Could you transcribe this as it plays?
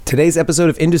Today's episode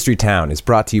of Industry Town is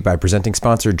brought to you by presenting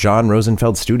sponsor John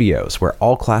Rosenfeld Studios, where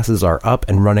all classes are up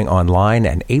and running online,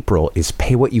 and April is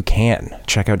Pay What You Can.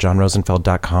 Check out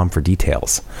johnrosenfeld.com for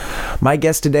details. My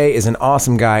guest today is an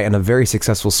awesome guy and a very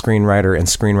successful screenwriter and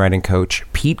screenwriting coach,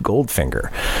 Pete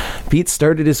Goldfinger. Pete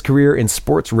started his career in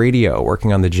sports radio,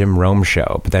 working on the Jim Rome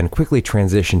Show, but then quickly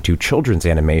transitioned to children's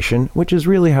animation, which is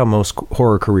really how most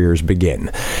horror careers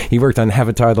begin. He worked on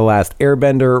Avatar: The Last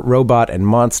Airbender, Robot and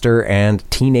Monster, and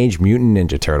Teenage Mutant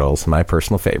Ninja Turtles, my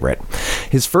personal favorite.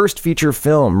 His first feature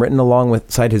film, written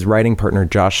alongside his writing partner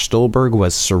Josh Stolberg,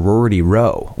 was Sorority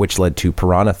Row, which led to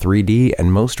Piranha 3D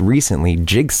and most recently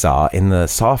Jigsaw in the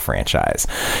Saw franchise.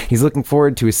 He's looking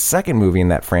forward to his second movie in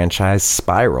that franchise,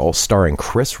 Spiral, starring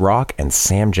Chris Rock and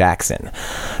Sam Jackson.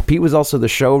 Pete was also the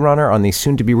showrunner on the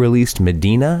soon-to-be-released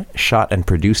Medina, shot and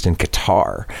produced in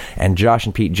Qatar. And Josh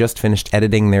and Pete just finished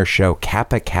editing their show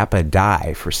Kappa Kappa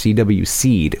Die for CW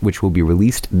Seed, which will be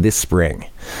released this spring.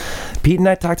 Pete and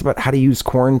I talked about how to use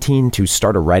quarantine to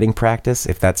start a writing practice,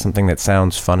 if that's something that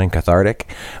sounds fun and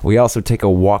cathartic. We also take a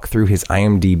walk through his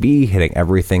IMDb, hitting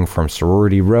everything from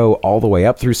Sorority Row all the way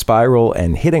up through Spiral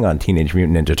and hitting on Teenage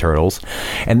Mutant Ninja Turtles.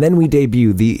 And then we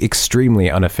debut the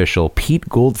extremely unofficial Pete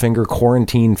Goldfinger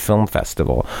Quarantine Film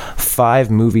Festival.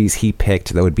 5 movies he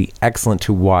picked that would be excellent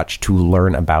to watch to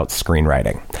learn about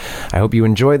screenwriting. I hope you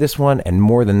enjoy this one, and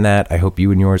more than that, I hope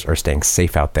you and yours are staying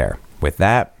safe out there. With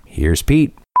that, here's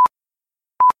Pete.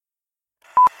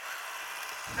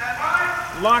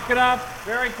 Lock it up.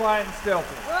 Very quiet and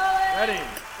stealthy. Ready.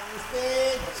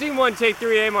 Scene 1, take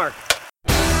 3, A mark.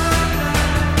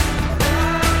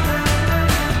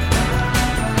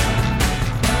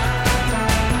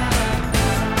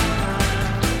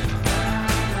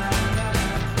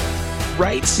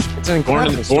 Right? It's an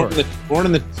incredible story. Born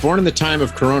in the time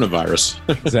of coronavirus.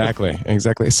 Exactly.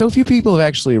 So few people have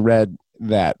actually read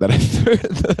that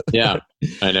Yeah,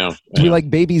 I know. Do we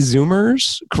like baby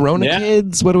Zoomers, Corona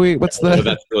kids? What's the? Oh,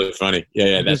 that's really funny.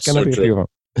 Yeah, that's gonna so be a true. few of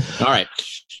them. All right,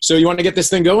 so you want to get this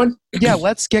thing going? Yeah,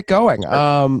 let's get going.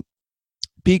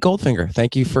 Pete Goldfinger,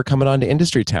 thank you for coming on to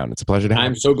Industry Town. It's a pleasure to have you.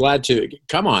 I'm so glad to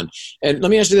come on. And let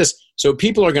me ask you this: so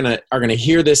people are gonna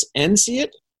hear this and see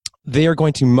it? They are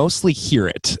going to mostly hear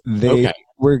it. Okay.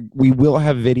 We will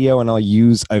have video, and I'll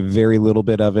use a very little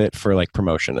bit of it for like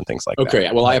promotion and things like that. Okay.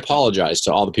 Well, I apologize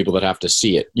to all the people that have to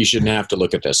see it. You shouldn't have to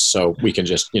look at this, so we can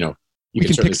just, you we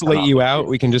can pixelate you out.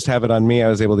 We can just have it on me. I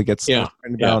was able to get trying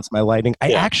to balance my lighting.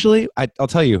 I'll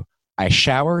tell you, I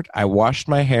showered, I washed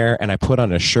my hair, and I put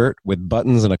on a shirt with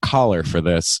buttons and a collar for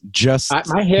this.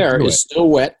 My hair is still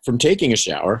wet from taking a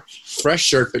shower. Fresh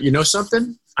shirt, but you know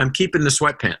something? I'm keeping the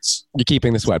sweatpants. You're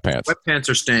keeping the sweatpants. Sweatpants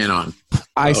are staying on.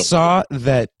 I saw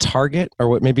that Target,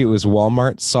 or maybe it was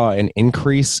Walmart, saw an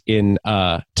increase in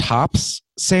tops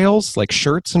sales, like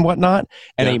shirts and whatnot,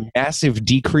 and a massive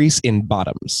decrease in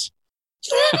bottoms.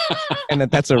 And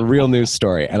that's a real news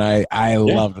story, and I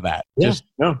love that. Yeah,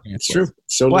 it's true.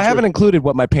 So I haven't included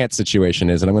what my pants situation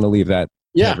is, and I'm going to leave that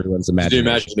to everyone's imagination.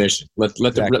 The imagination. Let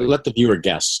the viewer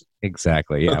guess.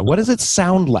 Exactly. Yeah. What does it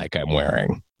sound like I'm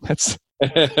wearing? That's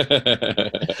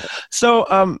so.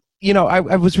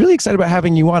 I was really excited about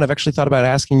having you on. I've actually thought about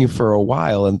asking you for a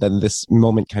while, and then this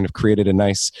moment kind of created a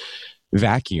nice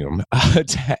vacuum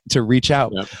to reach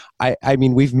out. Yep. I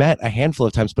mean, we've met a handful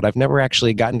of times, but I've never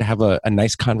actually gotten to have a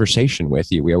nice conversation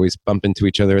with you. We always bump into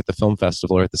each other at the film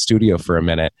festival or at the studio for a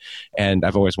minute, and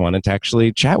I've always wanted to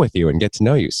actually chat with you and get to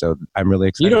know you. So I'm really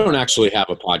excited. You don't actually have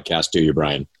a podcast, do you,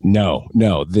 Brian? No.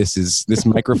 This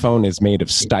microphone is made of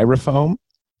styrofoam.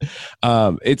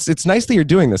 It's nice that you're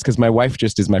doing this because my wife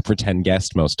just is my pretend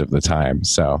guest most of the time.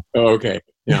 So. Oh, okay.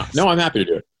 Yeah. No, I'm happy to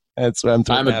do it. That's what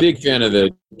I'm a big fan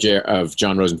of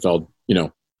John Rosenfeld,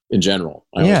 in general.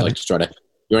 I always like to try to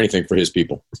do anything for his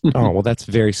people. Oh, well, that's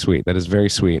very sweet. That is very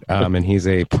sweet. And he's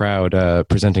a proud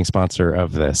presenting sponsor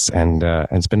of this, and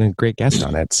it's been a great guest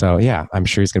on it. So yeah, I'm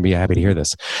sure he's going to be happy to hear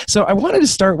this. So I wanted to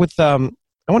start with the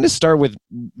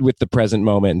present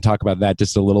moment and talk about that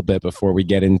just a little bit before we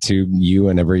get into you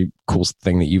and every cool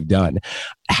thing that you've done.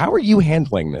 How are you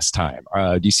handling this time?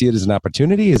 Do you see it as an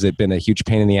opportunity? Has it been a huge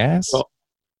pain in the ass? Well,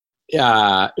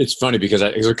 yeah, it's funny because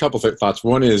there's a couple of thoughts.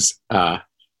 One is I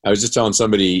was just telling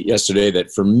somebody yesterday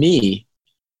that for me,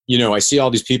 I see all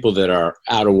these people that are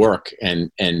out of work and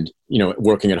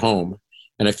working at home.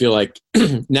 And I feel like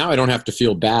now I don't have to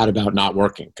feel bad about not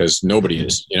working because nobody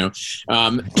is,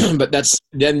 but that's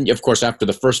then, of course, after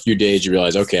the first few days, you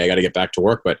realize, okay, I got to get back to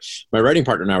work. But my writing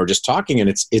partner and I were just talking, and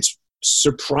it's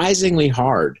surprisingly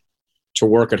hard to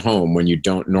work at home when you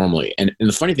don't normally. And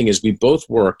the funny thing is, we both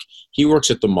work. He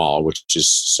works at the mall, which is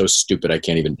so stupid I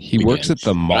can't even. He works at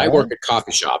the mall? But I work at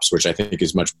coffee shops, which I think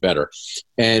is much better.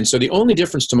 And so the only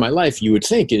difference to my life, you would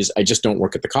think, is I just don't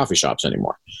work at the coffee shops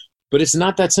anymore. But it's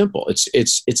not that simple. It's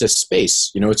a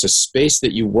space, it's a space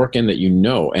that you work in that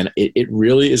and it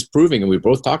really is proving, and we're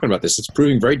both talking about this, it's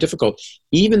proving very difficult.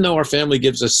 Even though our family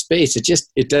gives us space,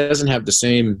 it doesn't have the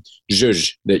same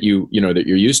zhuzh that that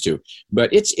you're used to. But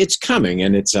it's coming,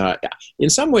 and it's in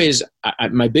some ways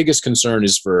my biggest concern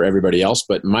is for everybody else.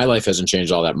 But my life hasn't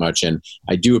changed all that much, and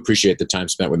I do appreciate the time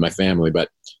spent with my family. But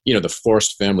the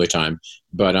forced family time.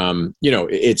 But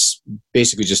it's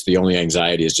basically just the only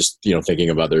anxiety is just thinking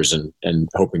of others and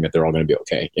hoping that they're all going to be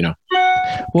okay.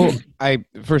 Well,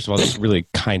 first of all, that's a really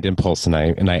kind impulse, and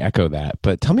I echo that.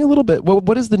 But tell me a little bit.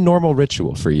 What is the normal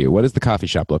ritual for you? What does the coffee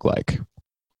shop look like?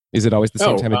 Is it always the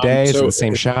same time of day? Is it the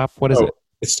same shop? What is it?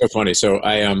 It's so funny. So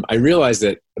I realized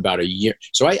that about a year.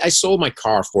 So I sold my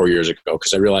car 4 years ago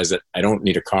because I realized that I don't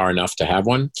need a car enough to have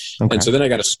one, and so then I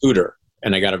got a scooter.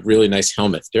 And I got a really nice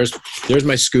helmet. There's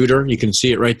my scooter. You can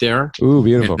see it right there. Ooh,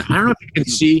 beautiful. And I don't know if you can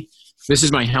see. This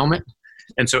is my helmet.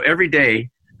 And so every day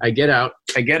I get up,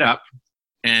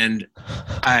 and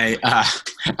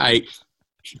I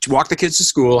walk the kids to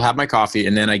school, have my coffee,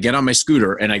 and then I get on my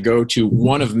scooter and I go to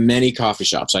one of many coffee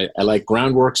shops. I like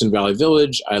Groundworks in Valley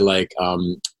Village. I like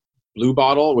Blue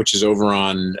Bottle, which is over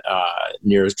on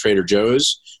near Trader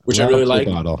Joe's, which I really like.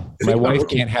 Bottle. My wife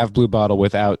can't have Blue Bottle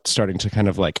without starting to kind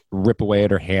of like rip away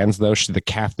at her hands, though. The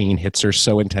caffeine hits her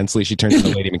so intensely, she turns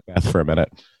into Lady Macbeth for a minute.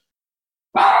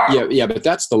 Yeah, but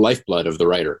that's the lifeblood of the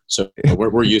writer. So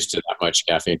we're used to that much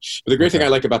caffeine. But the great thing I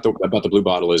like about the Blue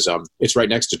Bottle is it's right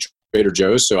next to Trader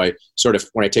Joe's. So I sort of,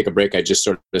 when I take a break, I just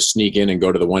sort of sneak in and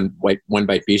go to the one bite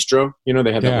bistro. They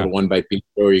have that little one bite bistro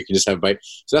where you can just have a bite.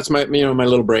 So that's my my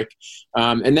little break.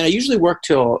 And then I usually work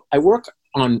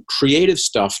on creative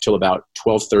stuff till about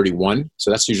 12:31.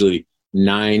 So that's usually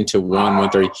 9 to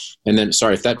 1:30. And then,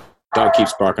 sorry, if that dog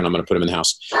keeps barking, I'm going to put him in the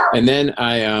house. And then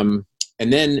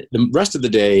and then the rest of the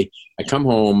day, I come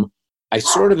home. I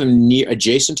sort of am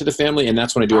adjacent to the family, and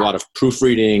that's when I do a lot of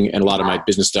proofreading and a lot of my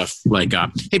business stuff. Like,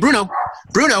 hey, Bruno,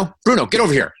 get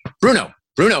over here. Bruno,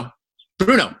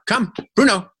 come,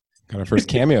 Bruno. Got our first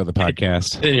cameo of the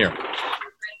podcast. In here.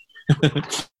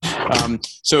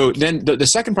 So then the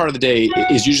second part of the day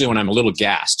is usually when I'm a little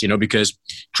gassed, because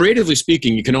creatively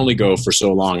speaking, you can only go for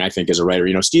so long, I think, as a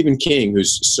writer. Stephen King,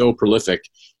 who's so prolific,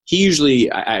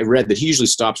 I read that he usually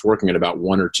stops working at about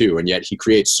 1 or 2, and yet he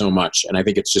creates so much. And I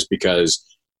think it's just because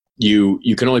you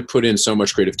can only put in so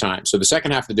much creative time. So the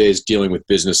second half of the day is dealing with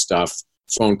business stuff,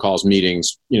 phone calls,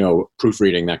 meetings,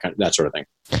 proofreading, that sort of thing.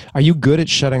 Are you good at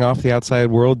shutting off the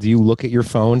outside world? Do you look at your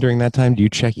phone during that time? Do you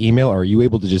check email? Or are you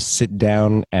able to just sit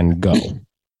down and go?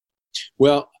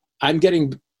 Well,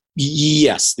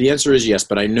 yes. The answer is yes,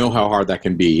 but I know how hard that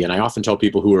can be. And I often tell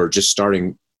people who are just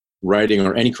starting writing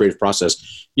or any creative process,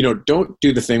 don't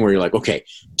do the thing where you're like, okay,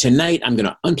 tonight I'm going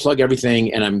to unplug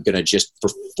everything and I'm going to just for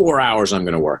 4 hours, I'm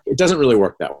going to work. It doesn't really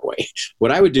work that way.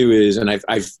 What I would do is, and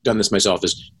I've done this myself,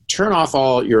 is turn off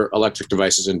all your electric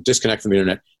devices and disconnect from the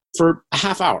internet for a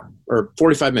half hour or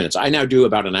 45 minutes. I now do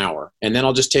about an hour, and then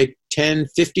I'll just take 10,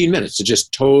 15 minutes to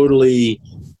just totally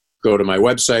go to my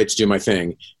websites, do my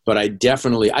thing. But I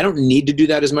don't need to do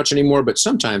that as much anymore. But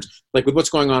sometimes, like with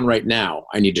what's going on right now,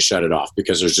 I need to shut it off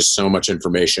because there's just so much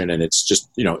information, and it's just,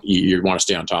 you want to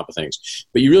stay on top of things.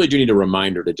 But you really do need a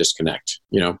reminder to disconnect,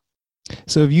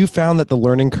 So have you found that the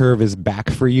learning curve is back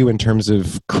for you in terms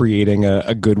of creating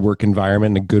a good work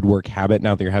environment, a good work habit,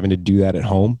 now that you're having to do that at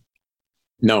home?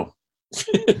 No.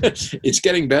 It's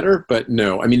getting better, but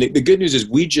no. I mean, the good news is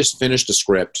we just finished a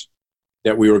script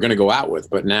that we were going to go out with,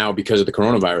 but now because of the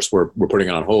coronavirus, we're putting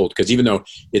it on hold. Because even though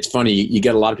it's funny, you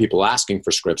get a lot of people asking for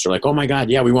scripts. They're like, oh my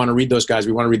God, yeah, we want to read those guys.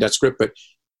 We want to read that script. But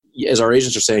as our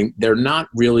agents are saying, they're not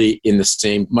really in the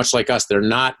same, much like us, they're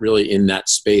not really in that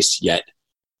space yet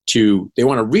they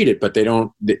want to read it, but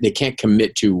they can't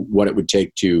commit to what it would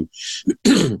take to,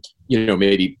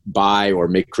 maybe buy or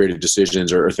make creative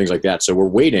decisions or things like that. So we're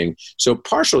waiting. So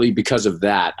partially because of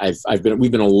that,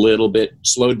 we've been a little bit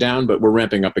slowed down, but we're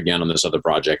ramping up again on this other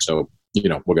project. So,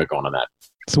 we'll get going on that.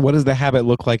 So what does the habit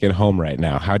look like at home right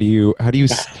now? How do you,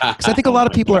 because I think a lot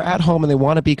of people are at home and they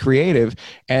want to be creative,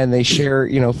 and they share,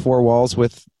 4 walls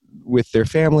with their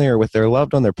family or with their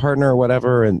loved one, their partner or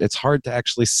whatever. And it's hard to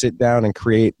actually sit down and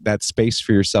create that space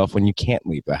for yourself when you can't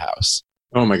leave the house.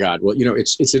 Oh my God. Well,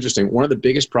 it's interesting. One of the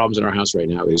biggest problems in our house right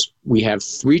now is we have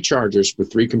 3 chargers for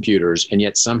 3 computers, and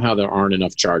yet somehow there aren't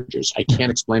enough chargers. I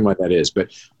can't explain why that is,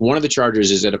 but one of the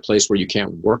chargers is at a place where you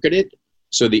can't work at it.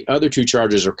 So the other two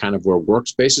chargers are kind of where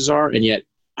workspaces are, and yet,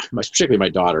 particularly my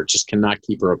daughter, just cannot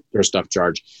keep her stuff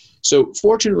charged. So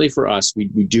fortunately for us, we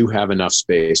do have enough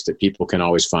space that people can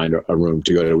always find a room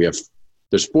to go to.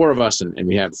 There's 4 of us, and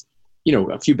we have,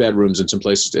 a few bedrooms and some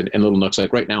places and little nooks.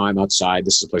 Like right now I'm outside.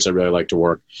 This is a place I really like to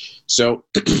work. So,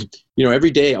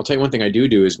 every day, I'll tell you one thing I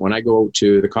do is when I go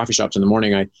to the coffee shops in the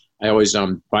morning, I always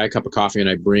buy a cup of coffee and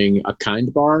I bring a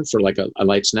Kind bar for like a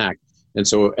light snack. And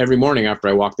so every morning after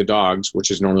I walk the dogs,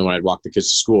 which is normally when I'd walk the kids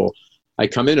to school, I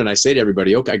come in and I say to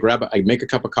everybody, okay, I make a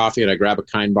cup of coffee and I grab a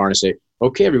Kind bar and I say,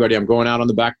 okay, everybody, I'm going out on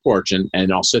the back porch and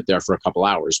I'll sit there for a couple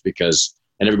hours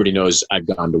and everybody knows I've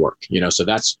gone to work, so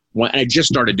that's one. I just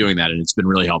started doing that and it's been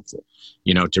really helpful,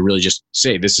 to really just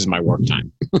say, this is my work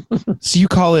time. So you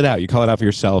call it out. You call it out for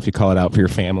yourself. You call it out for your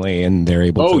family, and they're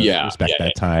able to respect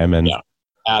that time. And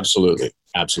absolutely.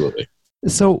 Absolutely.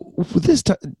 So this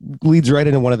leads right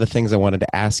into one of the things I wanted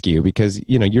to ask you, because,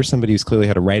 you're somebody who's clearly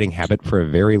had a writing habit for a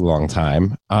very long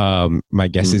time. My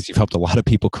guess is you've helped a lot of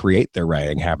people create their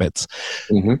writing habits.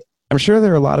 Mm-hmm. I'm sure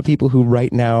there are a lot of people who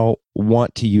right now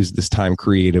want to use this time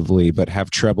creatively, but have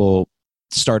trouble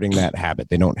starting that habit.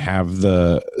 They don't have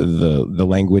the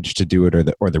language to do it,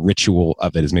 or the ritual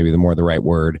of it is maybe the right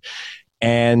word.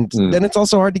 And then it's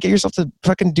also hard to get yourself to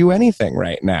fucking do anything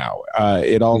right now.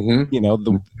 It all,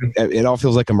 it all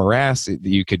feels like a morass.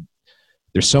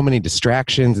 There's so many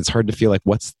distractions. It's hard to feel like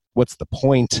what's the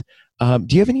point. Do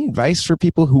you have any advice for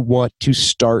people who want to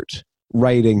start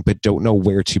writing but don't know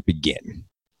where to begin?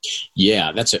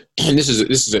 Yeah, that's it. And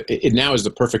now is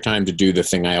the perfect time to do the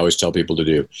thing I always tell people to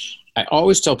do. I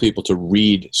always tell people to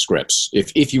read scripts.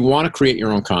 If you want to create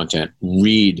your own content,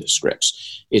 read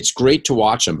scripts. It's great to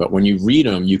watch them, but when you read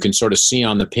them, you can sort of see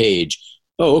on the page,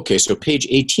 oh, okay, so page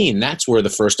 18, that's where the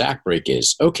first act break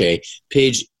is. Okay,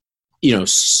 page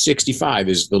 65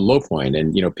 is the low point,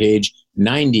 and page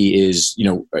 90 is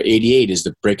 88 is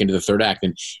the break into the third act,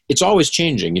 and it's always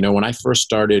changing. When I first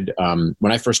started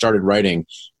writing,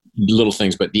 little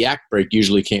things, but the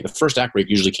first act break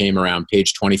usually came around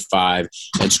page 25,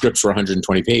 and scripts were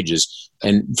 120 pages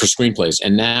and for screenplays.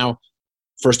 And now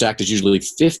first act is usually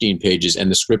 15 pages and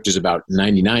the script is about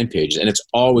 99 pages, and it's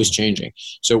always changing.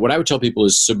 So what I would tell people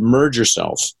is submerge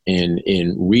yourself in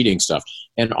reading stuff.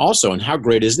 And also, and how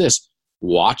great is this?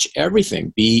 Watch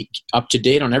everything. Be up to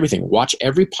date on everything. Watch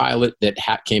every pilot that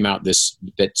came out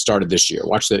that started this year.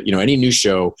 Watch any new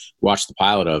show. Watch the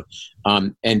pilot of,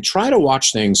 and try to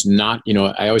watch things. Not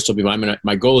I always tell people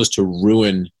my goal is to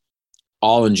ruin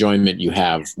all enjoyment you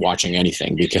have watching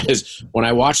anything, because when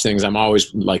I watch things, I'm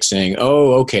always like saying,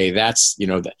 oh, okay, that's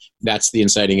that's the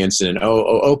inciting incident. Oh,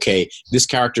 okay, this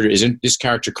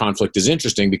character conflict is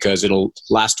interesting because it'll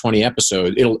last 20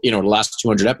 episodes. It'll last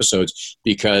 200 episodes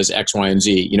because X, Y, and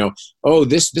Z. Oh,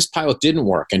 this pilot didn't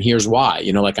work, and here's why.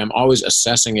 Like I'm always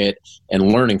assessing it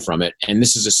and learning from it, and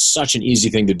this is such an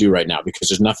easy thing to do right now because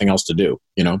there's nothing else to do.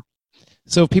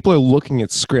 So if people are looking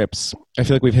at scripts, I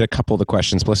feel like we've hit a couple of the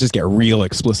questions, but let's just get real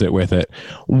explicit with it.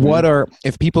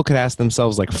 If people could ask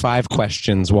themselves like 5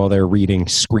 questions while they're reading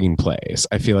screenplays?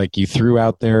 I feel like you threw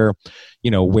out there,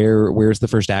 where's the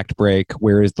first act break?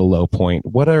 Where is the low point?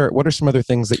 What are some other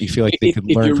things that you feel like they could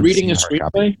learn? If you're reading a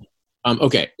screenplay,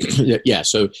 okay. Yeah.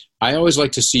 So I always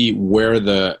like to see where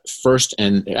the first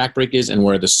act break is and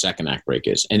where the second act break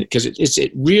is. And because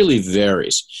it really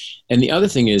varies. And the other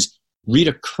thing is,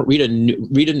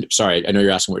 sorry, I know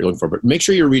you're asking what you're looking for, but make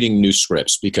sure you're reading new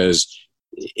scripts, because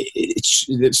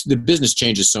the business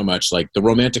changes so much. Like the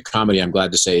romantic comedy, I'm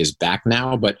glad to say, is back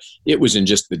now, but it was in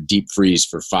just the deep freeze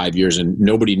for 5 years and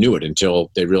nobody knew it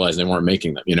until they realized they weren't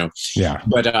making them, Yeah.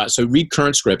 But so read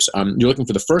current scripts. You're looking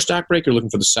for the first act break, you're looking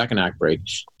for the second act break.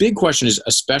 Big question is,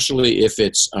 especially if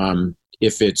it's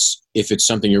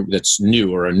something that's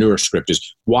new or a newer script,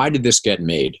 is why did this get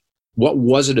made? What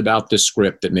was it about this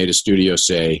script that made a studio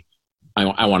say,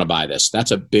 I want to buy this?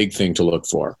 That's a big thing to look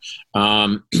for. What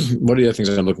are the other things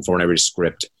that I'm looking for when I read a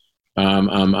script?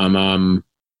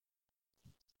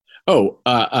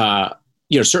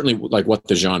 Certainly like what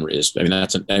the genre is. I mean,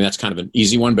 that's kind of an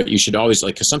easy one, but you should always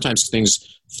because sometimes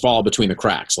things fall between the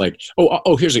cracks. Like,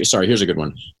 here's a good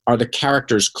one. Are the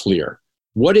characters clear?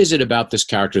 What is it about this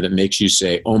character that makes you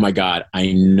say, oh my God,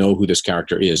 I know who this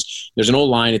character is? There's an old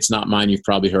line, it's not mine, you've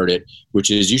probably heard it, which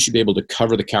is you should be able to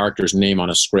cover the character's name on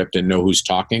a script and know who's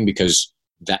talking, because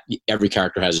that every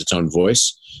character has its own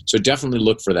voice. So definitely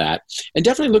look for that. And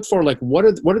definitely look for what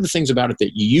are the things about it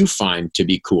that you find to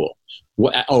be cool?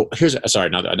 Now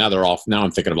they're all. Now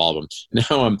I'm thinking of all of them.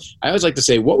 Now I always like to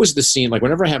say, what was the scene? Like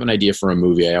whenever I have an idea for a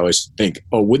movie, I always think,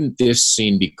 oh, wouldn't this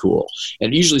scene be cool?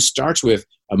 And it usually starts with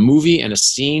a movie and a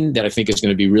scene that I think is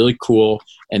going to be really cool,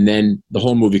 and then the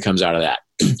whole movie comes out of that.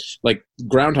 Like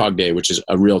Groundhog Day, which is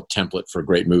a real template for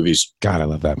great movies. God, I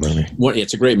love that movie.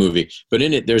 It's a great movie, but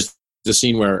in it, there's the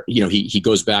scene where he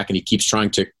goes back and he keeps trying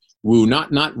to woo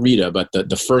not Rita, but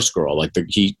the first girl. Like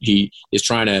he is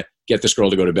trying to get this girl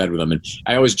to go to bed with him. And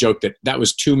I always joke that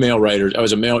was two male writers. I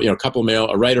was a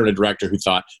writer and a director who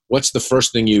thought, what's the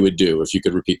first thing you would do if you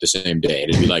could repeat the same day? And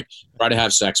it'd be like, try to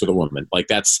have sex with a woman. Like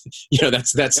that's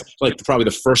like probably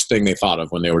the first thing they thought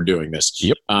of when they were doing this.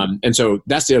 Yep. And so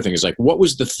that's the other thing is like, what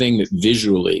was the thing that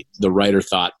visually the writer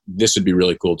thought this would be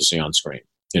really cool to see on screen?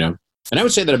 And I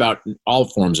would say that about all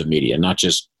forms of media, not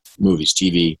just movies,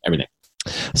 TV, everything.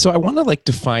 So I want to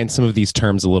define some of these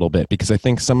terms a little bit, because I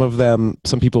think some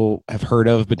people have heard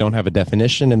of but don't have a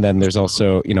definition, and then there's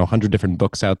also 100 different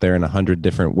books out there and 100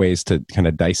 different ways to kind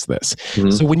of dice this.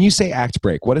 Mm-hmm. So when you say act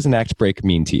break, what does an act break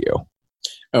mean to you?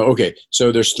 Oh, okay.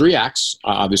 So there's 3 acts,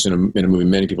 obviously in a movie.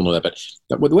 Many people know that,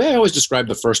 but the way I always describe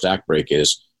the first act break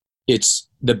is it's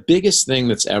the biggest thing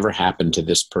that's ever happened to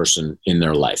this person in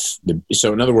their life.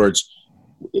 So in other words,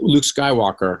 Luke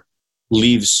Skywalker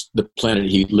leaves the planet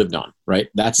he lived on, right?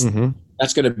 That's going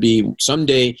to be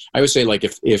someday. I always say, like,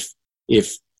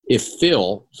 if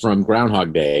Phil from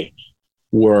Groundhog Day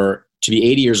were to be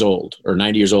 80 years old or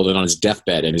 90 years old and on his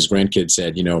deathbed, and his grandkid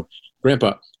said,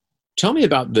 Grandpa, tell me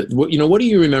about what do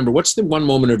you remember? What's the one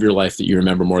moment of your life that you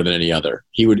remember more than any other?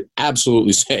 He would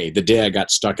absolutely say the day I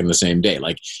got stuck in the same day.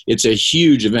 Like, it's a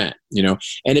huge event,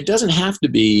 and it doesn't have to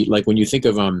be like when you think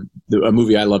of a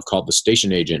movie I love called The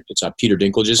Station Agent. It's Peter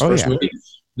Dinklage's first movie.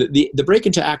 The break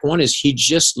into Act 1 is he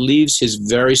just leaves his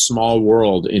very small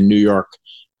world in New York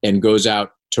and goes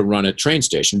out to run a train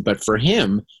station. But for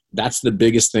him, that's the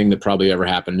biggest thing that probably ever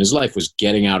happened in his life, was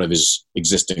getting out of his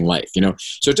existing life,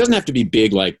 So it doesn't have to be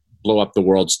big, like blow up the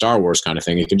world, Star Wars kind of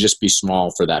thing. It can just be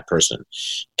small for that person.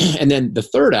 And then the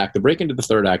third act, the break into the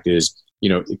third act is,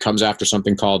 it comes after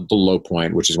something called the low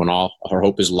point, which is when all our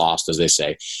hope is lost, as they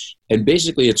say. And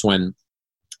basically it's when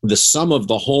the sum of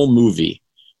the whole movie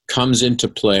comes into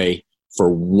play for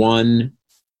one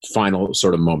final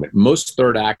sort of moment. Most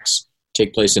third acts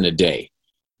take place in a day.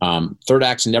 Third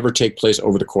acts never take place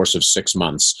over the course of 6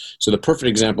 months. So the perfect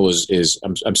example is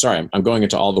I'm sorry, I'm going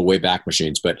into all the way back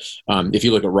machines, but if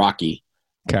you look at Rocky,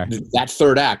 that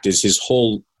third act is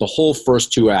the whole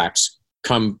first 2 acts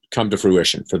come to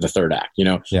fruition for the third act.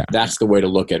 That's the way to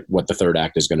look at what the third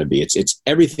act is going to be. It's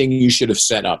everything you should have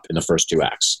set up in the first 2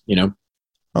 acts.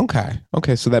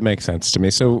 Okay, so that makes sense to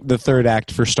me. So the third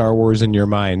act for Star Wars in your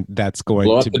mind, that's going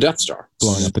blow up to the Death Star.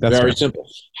 Blowing up the Death Star. Very simple.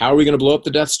 How are we going to blow up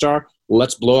the Death Star?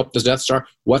 Let's blow up the Death Star.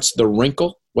 What's the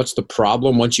wrinkle? What's the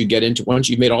problem once you've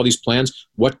made all these plans?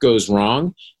 What goes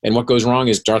wrong? And what goes wrong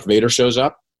is Darth Vader shows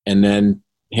up, and then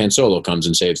Han Solo comes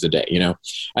and saves the day.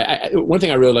 One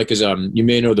thing I really like is you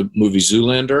may know the movie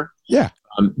Zoolander. Yeah.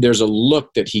 There's a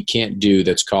look that he can't do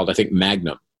that's called, I think,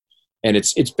 Magnum. And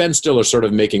it's Ben Stiller sort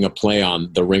of making a play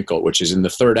on the wrinkle, which is in the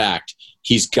third act,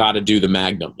 he's got to do the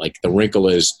Magnum. Like, the wrinkle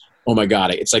is, oh my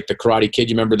God, it's like the Karate Kid.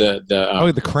 You remember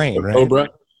the crane, the right? Cobra?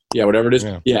 Yeah, whatever it is.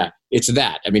 Yeah. Yeah, it's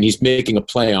that. I mean, he's making a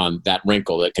play on that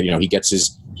wrinkle that can, he gets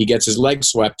his leg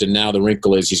swept, and now the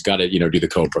wrinkle is he's got to, do the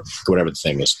Cobra, whatever the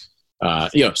thing is.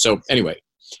 So anyway,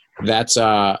 that's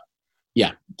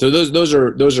yeah. So those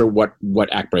are what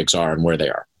act breaks are and where they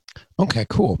are. Okay,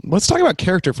 cool. Let's talk about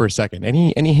character for a second.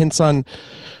 Any hints on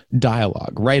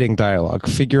dialogue, writing dialogue,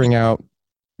 figuring out?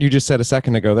 You just said a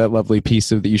second ago that lovely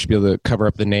piece of that you should be able to cover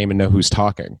up the name and know who's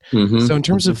talking. Mm-hmm. So in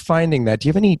terms of finding that, do you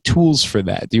have any tools for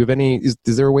that? Do you have any? Is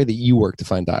there a way that you work to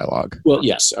find dialogue? Well,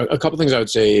 yes. A couple things I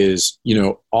would say is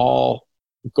all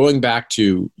going back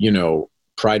to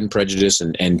Pride and Prejudice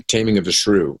and Taming of the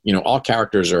Shrew. All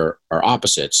characters are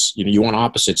opposites. You want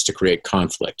opposites to create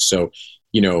conflict. So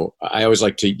I always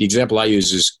like the example I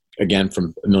use is, again,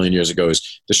 from a million years ago,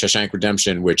 is the Shawshank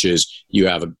Redemption, which is you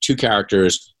have 2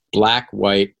 characters, black,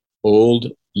 white, old,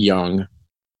 young,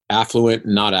 affluent,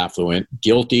 not affluent,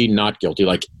 guilty, not guilty,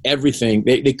 like everything.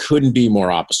 They couldn't be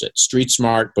more opposite. Street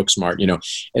smart, book smart,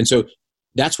 And so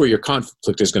that's where your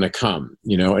conflict is going to come,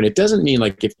 And it doesn't mean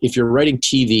like if you're writing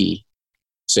TV,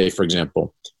 say, for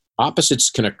example, opposites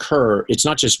can occur. It's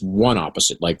not just one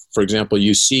opposite. Like, for example,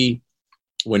 you see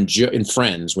in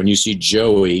Friends, when you see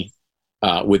Joey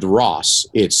with Ross,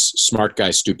 it's smart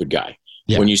guy, stupid guy.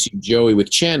 Yeah. When you see Joey with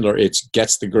Chandler, it's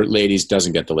gets the ladies,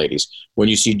 doesn't get the ladies. When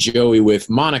you see Joey with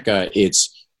Monica,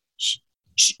 it's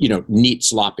neat,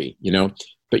 sloppy.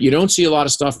 But you don't see a lot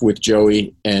of stuff with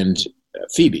Joey and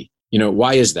Phoebe.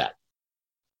 Why is that?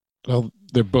 Well,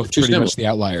 they're both pretty much the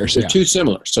outliers. They're too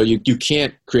similar. So you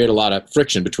can't create a lot of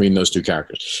friction between those two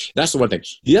characters. That's the one thing.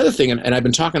 The other thing, and I've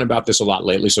been talking about this a lot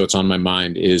lately, so it's on my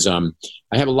mind, is I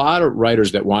have a lot of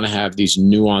writers that want to have these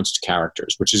nuanced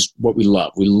characters, which is what we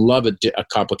love. We love a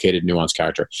complicated, nuanced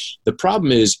character. The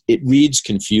problem is it reads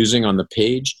confusing on the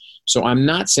page. So I'm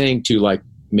not saying to like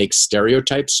make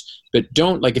stereotypes, but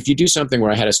don't, like, if you do something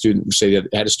where I had a student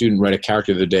write a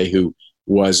character the other day who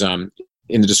was in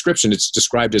the description, it's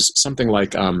described as something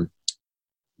like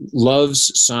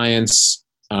loves science,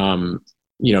 blah,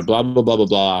 blah, blah, blah,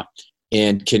 blah,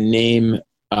 and can name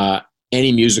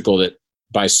any musical that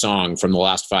by song from the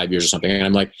last 5 years or something. And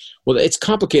I'm like, well, it's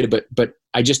complicated, but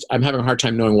I'm having a hard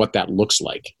time knowing what that looks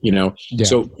like, Yeah.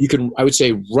 So I would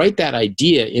say, write that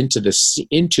idea into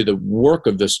the work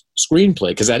of the screenplay,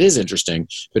 because that is interesting,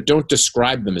 but don't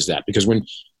describe them as that, because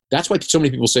that's why so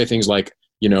many people say things like,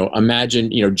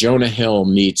 imagine, Jonah Hill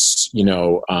meets,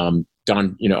 The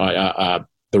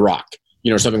Rock,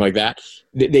 something like that.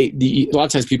 A lot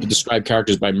of times people describe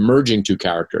characters by merging two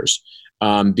characters,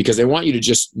 because they want you to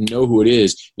just know who it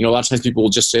is. A lot of times people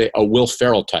will just say a Will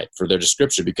Ferrell type for their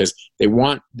description, because they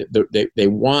want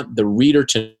the reader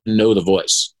to know the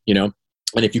voice, And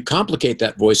if you complicate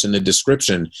that voice in the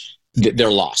description,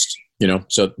 they're lost,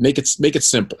 So make it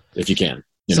simple if you can.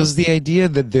 So is the idea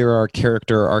that there are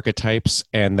character archetypes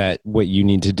and that what you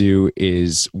need to do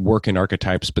is work in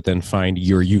archetypes, but then find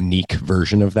your unique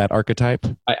version of that archetype?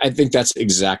 I think that's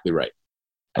exactly right.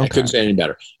 Okay. I couldn't say any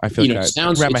better. I feel it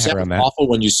sounds awful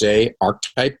when you say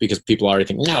archetype, because people already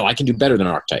think, no, I can do better than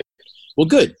archetype. Well,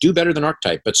 good. Do better than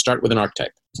archetype, but start with an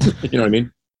archetype. You know what I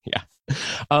mean? Yeah.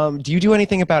 Do you do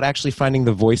anything about actually finding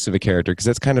the voice of a character? Because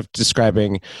that's kind of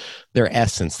describing their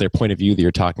essence, their point of view that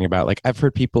you're talking about. Like, I've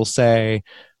heard people say, I'm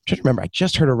trying to remember, I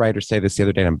just heard a writer say this the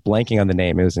other day, and I'm blanking on the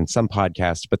name. It was in some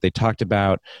podcast, but they talked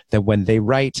about that when they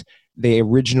write, they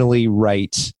originally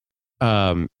write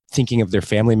thinking of their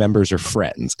family members or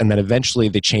friends, and then eventually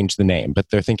they change the name. But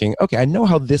they're thinking, okay, I know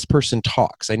how this person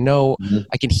talks. I know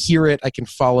I can hear it. I can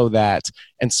follow that.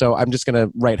 And so I'm just going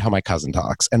to write how my cousin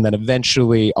talks. And then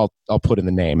eventually I'll put in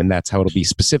the name, and that's how it'll be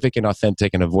specific and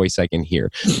authentic and a voice I can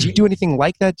hear. Do you do anything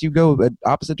like that? Do you go the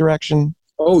opposite direction?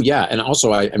 Oh, yeah. And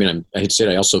also, I hate to say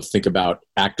it, I also think about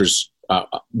actors'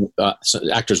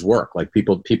 work, like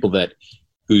people that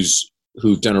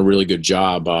who've done a really good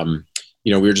job.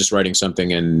 We were just writing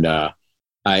something, and a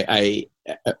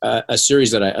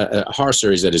series a horror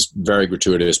series that is very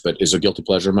gratuitous, but is a guilty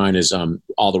pleasure of mine, is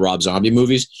all the Rob Zombie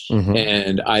movies. Mm-hmm.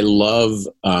 And I love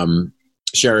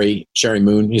Sherry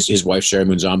Moon, his wife, Sherry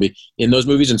Moon Zombie, in those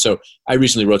movies. And so I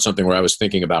recently wrote something where I was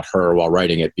thinking about her while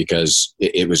writing it, because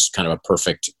it was kind of a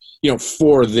perfect,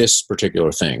 for this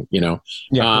particular thing, Yeah,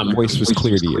 the voice was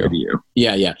clear to you.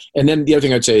 Yeah. And then the other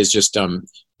thing I'd say is just, I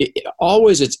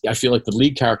feel like the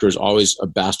lead character is always a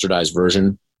bastardized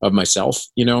version of myself,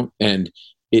 and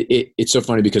it's so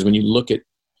funny because when you look at,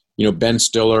 Ben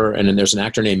Stiller, and then there's an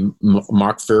actor named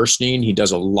Mark Feuerstein. He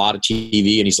does a lot of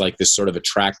TV, and he's like this sort of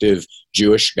attractive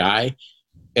Jewish guy.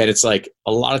 And it's like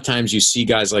a lot of times you see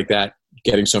guys like that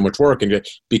getting so much work, and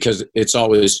because it's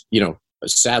always,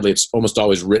 sadly, it's almost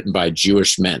always written by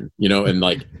Jewish men, and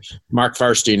like Mark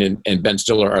Feuerstein and Ben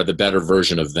Stiller are the better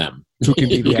version of them. Who can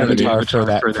be the avatar for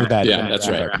that? Yeah, that's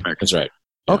right. That's right.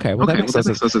 Okay, well, that makes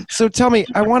sense. So tell me,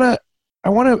 I want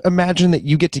to imagine that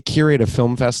you get to curate a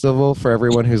film festival for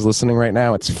everyone who's listening right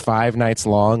now. It's 5 nights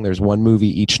long. There's one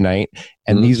movie each night,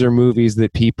 and these are movies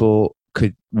that people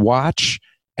could watch.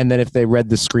 And then if they read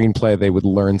the screenplay, they would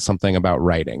learn something about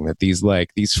writing. That these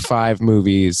 5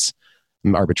 movies.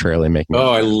 I'm arbitrarily making.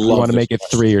 Oh, I love. Want to make it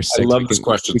 3 or 6? I love this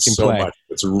question so much.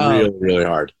 It's really, really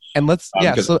hard. And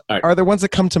are there ones that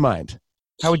come to mind?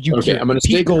 How would you? Okay, I'm going to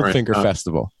say Goldfinger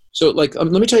Festival. So, let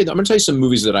me tell you. I'm going to tell you some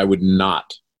movies that I would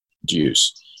not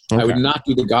use. Okay. I would not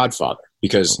do The Godfather,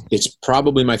 because it's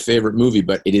probably my favorite movie,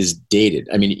 but it is dated.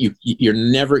 I mean, you're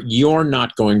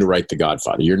not going to write The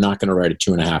Godfather. You're not going to write a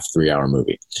 2.5, 3 hour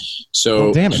movie.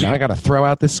 So, damn it! Now I got to throw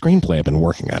out this screenplay I've been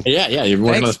working on. Yeah, you're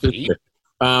working on this screenplay.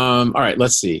 All right,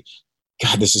 let's see.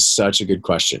 God, this is such a good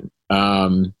question.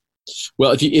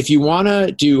 Well, if you want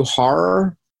to do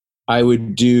horror, I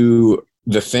would do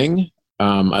The Thing.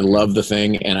 I love The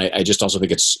Thing, and I just also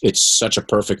think it's such a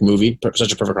perfect movie,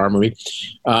 such a perfect horror movie.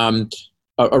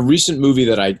 A recent movie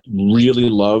that I really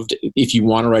loved, if you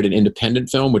want to write an independent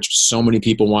film, which so many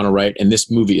people want to write, and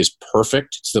this movie is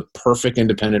perfect. It's the perfect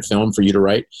independent film for you to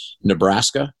write.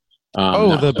 Nebraska.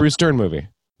 The Bruce Dern movie.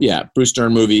 Yeah, Bruce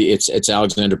Dern movie. It's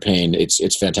Alexander Payne.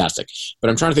 It's fantastic. But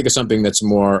I'm trying to think of something that's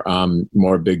more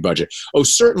big budget. Oh,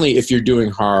 certainly if you're doing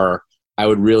horror, I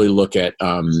would really look at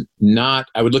I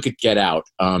would look at Get Out.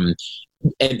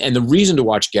 and the reason to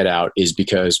watch Get Out is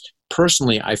because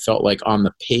personally, I felt like on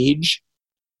the page,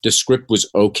 the script was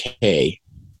okay.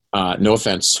 No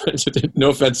offense, no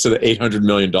offense to the $800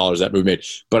 million that movie made,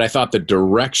 but I thought the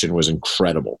direction was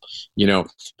incredible,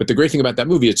 But the great thing about that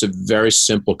movie, it's a very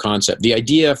simple concept. The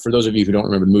idea, for those of you who don't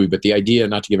remember the movie, but the idea,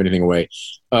 not to give anything away,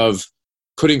 of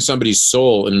putting somebody's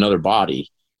soul in another body,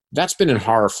 that's been in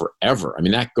horror forever. I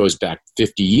mean, that goes back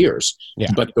 50 years. Yeah.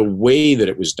 But the way that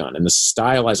it was done and the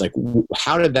stylized, like,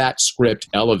 how did that script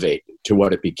elevate to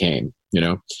what it became?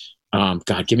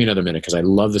 God, give me another minute because I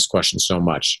love this question so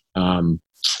much.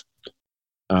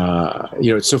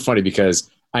 It's so funny because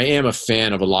I am a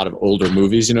fan of a lot of older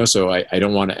movies, so I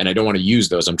don't want to, and I don't want to use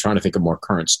those. I'm trying to think of more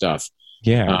current stuff.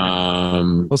 Yeah.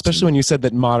 Well, especially when you said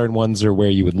that modern ones are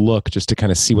where you would look just to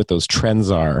kind of see what those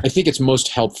trends are. I think it's most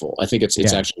helpful. I think it's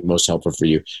actually most helpful for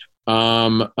you.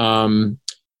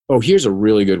 Here's a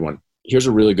really good one.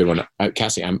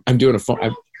 Cassie, I'm doing a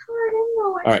phone.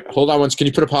 All right, hold on once. Can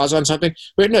you put a pause on something?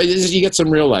 Wait, no, you get some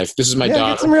real life. This is my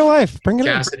daughter. Get some real life. Bring it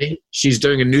Cassidy. In. She's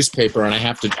doing a newspaper, and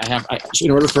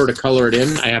in order for her to color it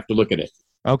in, I have to look at it.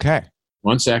 Okay.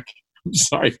 1 sec. I'm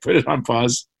sorry. Put it on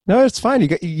pause. No, it's fine.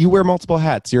 You wear multiple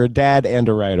hats. You're a dad and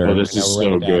a writer. Oh, this is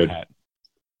so good.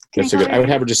 That's so good. I would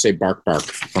have her just say bark, bark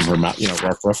from her mouth,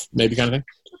 ruff, ruff, maybe kind of thing.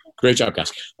 Great job,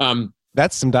 guys.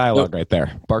 That's some dialogue right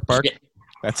there. Bark, bark. Yeah,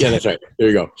 that's right. There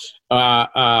you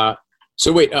go.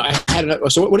 So wait, I had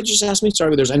so what did you just ask me?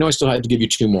 Sorry, I know I still had to give you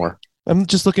 2 more. I'm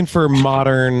just looking for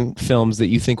modern films that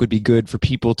you think would be good for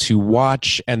people to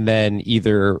watch and then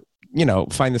either,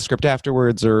 find the script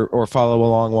afterwards or follow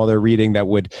along while they're reading that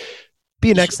would be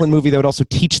an excellent movie that would also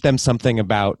teach them something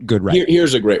about good writing.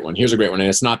 Here's a great one. And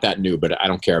it's not that new, but I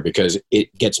don't care because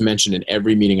it gets mentioned in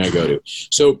every meeting I go to.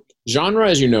 So genre,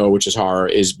 as you know, which is horror,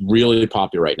 is really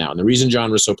popular right now. And the reason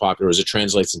genre is so popular is it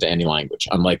translates into any language,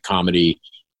 unlike comedy,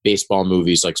 baseball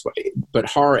movies, but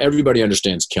horror, everybody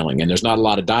understands killing, and there's not a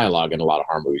lot of dialogue in a lot of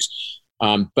horror movies.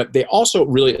 But they also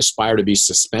really aspire to be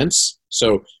suspense.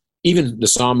 So even the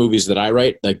Saw movies that I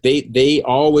write, they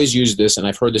always use this, and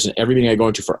I've heard this in every meeting I go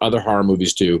into for other horror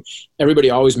movies too. Everybody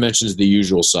always mentions the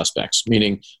usual suspects,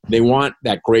 meaning they want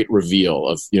that great reveal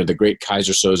of, the great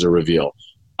Kaiser Soze reveal.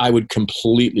 I would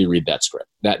completely read that script.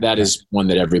 That is one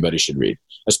that everybody should read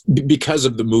because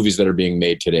of the movies that are being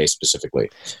made today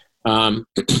specifically.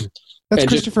 That's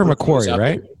Christopher McQuarrie,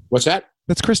 right? What's that?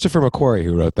 That's Christopher McQuarrie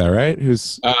who wrote that, right?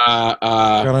 Who's gone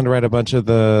on to write a bunch of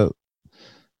the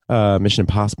Mission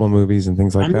Impossible movies and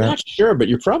things like that. I'm not sure, but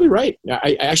you're probably right.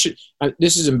 I should.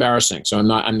 This is embarrassing, so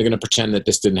I'm going to pretend that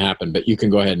this didn't happen. But you can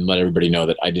go ahead and let everybody know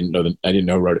that I didn't know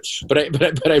who wrote it.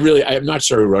 But I'm not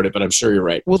sure who wrote it. But I'm sure you're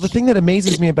right. Well, the thing that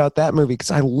amazes me about that movie,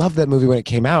 because I loved that movie when it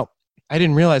came out, I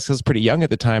didn't realize, because I was pretty young at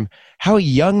the time, how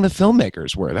young the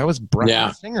filmmakers were. That was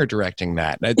Bryan Singer directing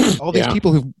that. All these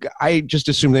people who I just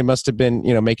assumed they must have been,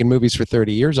 making movies for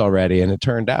 30 years already, and it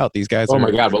turned out these guys. Oh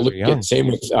my God! But look, same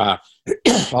with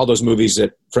all those movies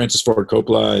that Francis Ford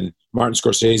Coppola and Martin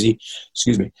Scorsese.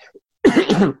 Excuse me.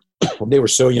 They were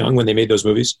so young when they made those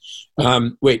movies.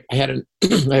 Wait, I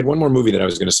had one more movie that I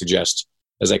was going to suggest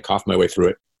as I coughed my way through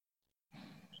it.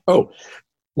 Oh,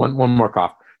 one more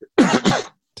cough.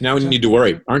 Now we need to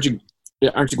worry. Aren't you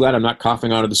glad I'm not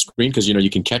coughing out of the screen? Because, you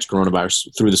can catch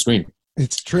coronavirus through the screen.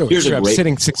 It's true. I'm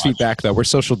sitting 6 feet back, though. We're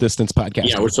social distance podcasting.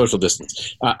 Yeah, we're social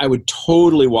distance. I would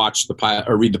totally watch the pilot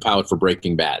or read the pilot for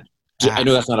Breaking Bad. I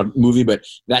know that's not a movie, but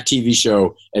that TV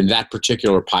show and that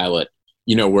particular pilot,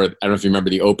 where I don't know if you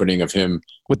remember the opening of him.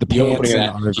 With the opening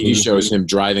of that TV show is him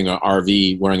driving an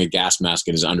RV wearing a gas mask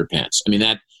in his underpants. I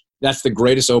mean, that's the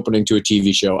greatest opening to a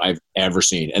TV show I've ever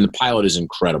seen. And the pilot is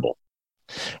incredible.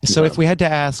 So if we had to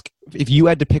ask, if you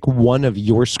had to pick one of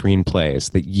your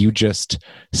screenplays that you just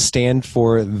stand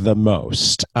for the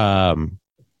most,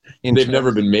 they've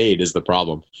never been made is the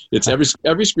problem. It's every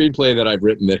screenplay that I've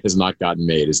written that has not gotten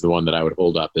made is the one that I would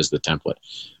hold up as the template.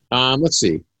 Let's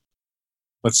see.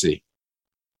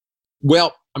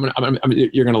 Well,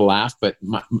 you're going to laugh, but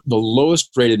the lowest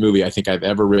rated movie I think I've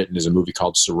ever written is a movie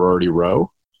called Sorority Row.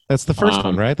 That's the first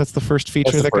one, right? That's the first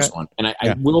feature. That's the first one. And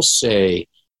I will say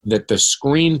that the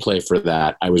screenplay for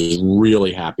that I was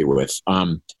really happy with.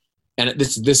 And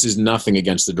this is nothing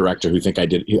against the director who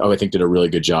I think did a really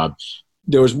good job.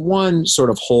 There was one sort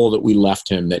of hole that we left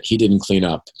him that he didn't clean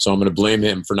up. So I'm going to blame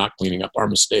him for not cleaning up our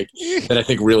mistake that I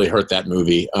think really hurt that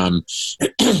movie. And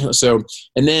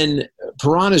then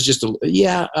Piranha's just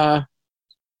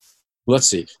let's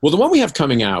see. Well, the one we have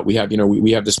coming out, we have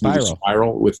this movie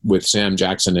Spiral with Sam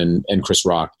Jackson and Chris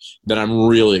Rock that I'm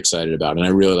really excited about, and I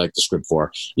really like the script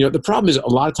for. The problem is a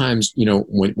lot of times,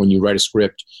 when you write a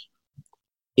script,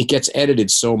 it gets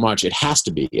edited so much. It has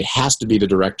to be the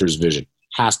director's vision.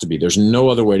 Has to be. There's no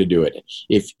other way to do it.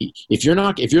 If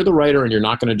you're the writer and you're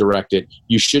not going to direct it,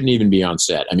 you shouldn't even be on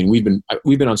set. I mean, we've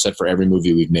been on set for every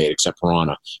movie we've made except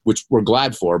Piranha, which we're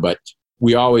glad for, but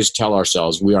we always tell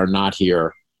ourselves we are not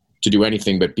here to do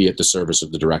anything but be at the service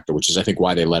of the director, which is, I think,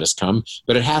 why they let us come.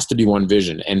 But it has to be one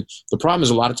vision. And the problem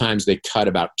is a lot of times they cut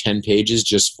about 10 pages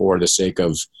just for the sake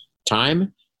of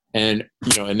time. And,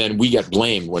 and then we get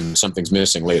blamed when something's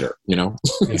missing later,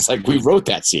 It's like, we wrote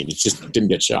that scene. It just didn't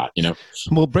get shot,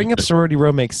 Well, Bring Up Sorority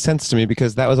Row makes sense to me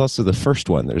because that was also the first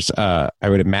one. There's, I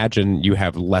would imagine you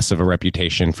have less of a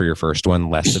reputation for your first one,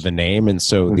 less of a name. And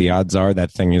so the odds are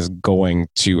that thing is going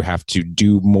to have to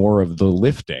do more of the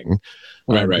lifting.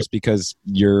 Right. Just because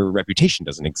your reputation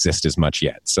doesn't exist as much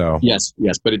yet. So yes.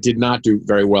 But it did not do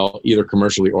very well, either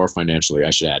commercially or financially,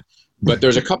 I should add. But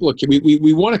there's a couple of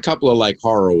we won a couple of like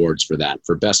horror awards for that,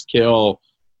 for best kill.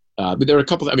 But there are a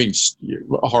couple of,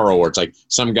 horror awards, like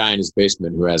some guy in his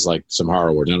basement who has like some horror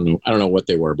awards. I don't know what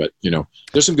they were, but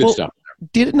there's some good stuff.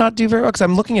 Did it not do very well? Because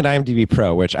I'm looking at IMDb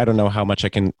Pro, which I don't know how much I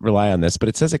can rely on this, but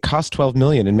it says it cost $12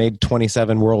 million and made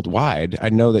 27 worldwide. I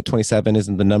know that 27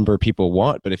 isn't the number people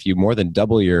want, but if you more than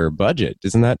double your budget,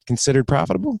 isn't that considered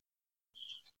profitable?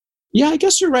 Yeah, I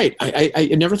guess you're right.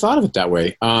 I never thought of it that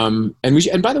way. And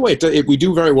by the way, we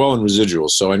do very well in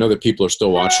residuals, so I know that people are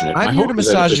still watching it. I'm here to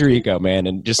massage your ego, man,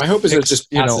 and just my hope is that it just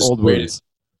passes old wounds.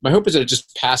 My hope is that it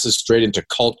just passes straight into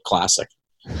cult classic.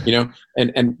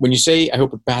 And when you say I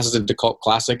hope it passes into cult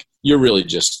classic, you're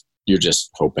just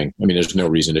hoping. I mean, there's no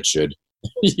reason it should.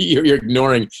 you're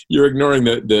ignoring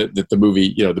the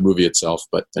movie, the movie itself.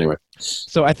 But anyway.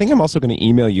 So I think I'm also going to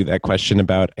email you that question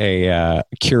about a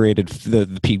curated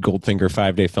the Pete Goldfinger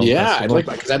 5-day film. Yeah, festival.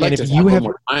 I'd like to have one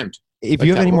more time. If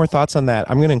you have any more thoughts on that,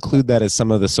 I'm going to include that as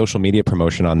some of the social media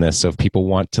promotion on this. So if people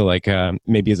want to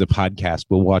maybe as a podcast,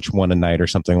 we'll watch one a night or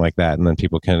something like that. And then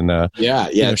people can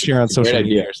share on social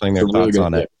media or something their thoughts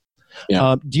on it.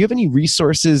 Yeah. Do you have any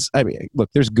resources? I mean, look,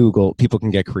 there's Google. People can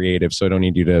get creative, so I don't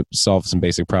need you to solve some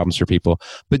basic problems for people.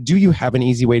 But do you have an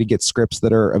easy way to get scripts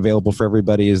that are available for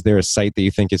everybody? Is there a site that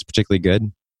you think is particularly good?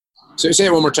 So say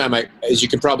it one more time. As you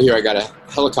can probably hear, I got a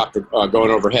helicopter going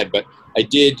overhead, but I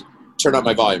did turn up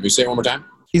my volume. You say it one more time?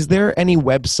 Is there any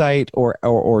website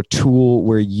or tool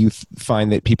where you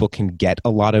find that people can get a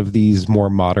lot of these more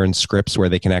modern scripts where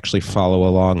they can actually follow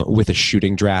along with a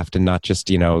shooting draft and not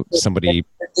just, somebody...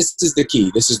 This is the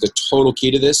key. This is the total key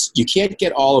to this. You can't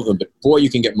get all of them, but boy, you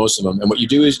can get most of them. And what you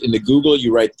do is in the Google,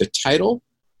 you write the title,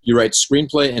 you write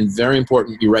screenplay, and very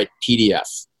important, you write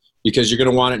PDF because you're going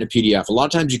to want it in a PDF. A lot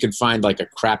of times you can find like a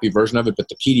crappy version of it, but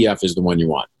the PDF is the one you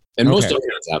want. And most of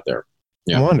it's out there.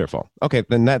 Yeah. Wonderful. Okay,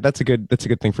 then that's a good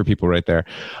thing for people right there.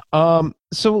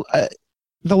 So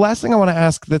the last thing I want to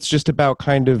ask, that's just about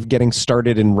kind of getting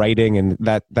started in writing and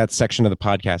that section of the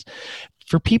podcast,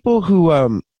 for people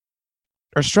who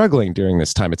are struggling during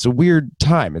this time. It's a weird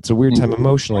time. It's a weird time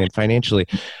emotionally and financially.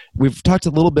 We've talked a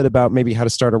little bit about maybe how to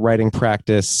start a writing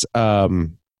practice.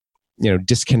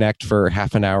 Disconnect for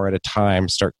half an hour at a time,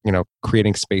 start,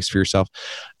 creating space for yourself.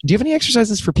 Do you have any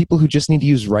exercises for people who just need to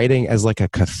use writing as like a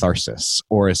catharsis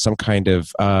or as some kind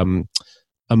of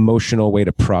emotional way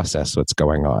to process what's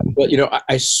going on? Well,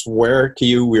 I swear to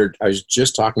you, I was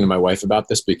just talking to my wife about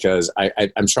this because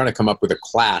I'm trying to come up with a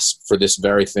class for this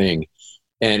very thing.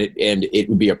 And it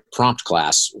would be a prompt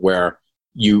class where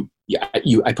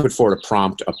I put forward a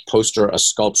prompt, a poster, a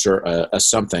sculpture, a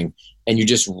something, and you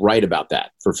just write about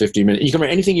that for 15 minutes. You can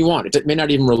write anything you want. It may not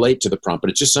even relate to the prompt,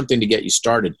 but it's just something to get you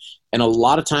started. And a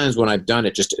lot of times when I've done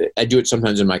it, I do it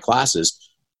sometimes in my classes.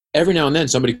 Every now and then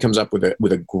somebody comes up with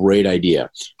a great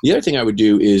idea. The other thing I would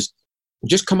do is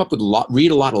just come up with read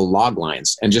a lot of log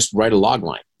lines and just write a log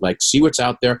line. Like, see what's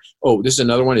out there. Oh, this is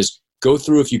another one is go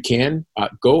through if you can.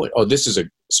 This is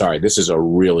a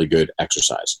really good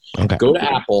exercise. Okay. Go to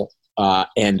Apple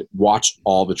and watch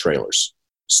all the trailers.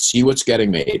 See what's getting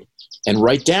made. And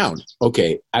write down,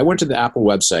 okay, I went to the Apple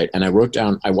website and I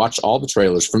watched all the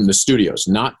trailers from the studios,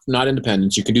 not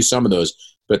independents. You can do some of those,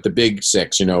 but the big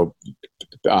six, Universal,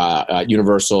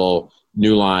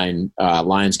 New Line,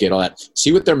 Lionsgate, all that.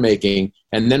 See what they're making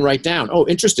and then write down, oh,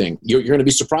 interesting. You're going to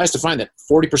be surprised to find that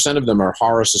 40% of them are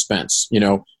horror suspense,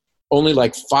 only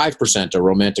like 5% are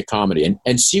romantic comedy,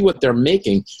 and see what they're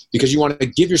making, because you want to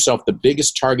give yourself the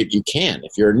biggest target you can.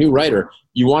 If you're a new writer,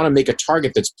 you want to make a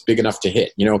target that's big enough to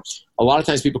hit. A lot of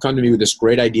times people come to me with this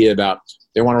great idea about,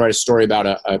 they want to write a story about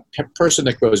a person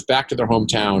that goes back to their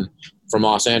hometown from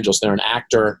Los Angeles. They're an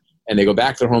actor and they go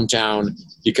back to their hometown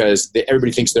because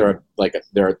everybody thinks they're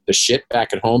the shit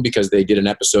back at home because they did an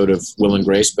episode of Will and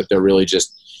Grace, but they're really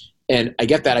just, And I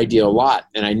get that idea a lot,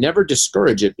 and I never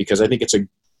discourage it because I think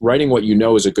writing what you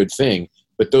know is a good thing,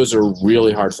 but those are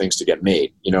really hard things to get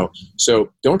made,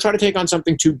 So don't try to take on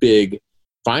something too big.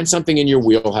 Find something in your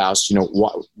wheelhouse.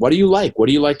 What do you like? What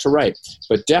do you like to write?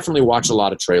 But definitely watch a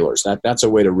lot of trailers. That's a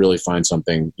way to really find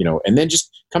something, and then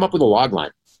just come up with a log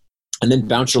line and then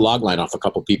bounce your log line off a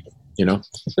couple people,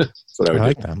 That's what I would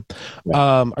like do. them.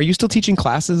 Yeah. Are you still teaching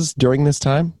classes during this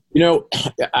time?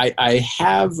 I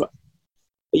have.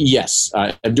 Yes,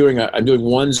 I'm doing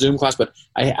one Zoom class, but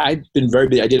I've been very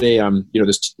busy. I did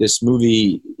this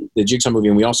movie, the Jigsaw movie,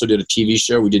 and we also did a TV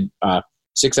show. We did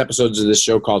 6 episodes of this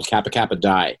show called Kappa Kappa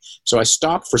Die. So I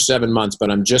stopped for 7 months,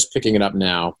 but I'm just picking it up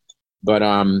now. But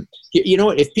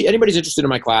if anybody's interested in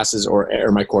my classes or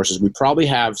my courses, we probably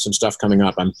have some stuff coming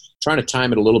up. I'm trying to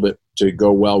time it a little bit to go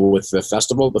well with the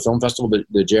festival, the film festival,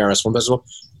 the JRS Film Festival.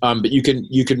 But you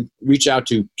can reach out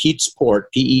to Pete's Port,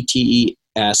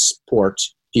 PETES Port.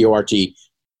 PORT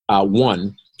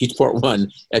 1,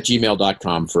 Pete'sPort1 at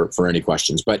gmail.com for any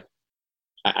questions. But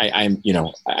I'm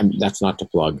that's not to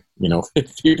plug,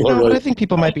 if people are really. But I think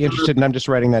people might be interested, and I'm just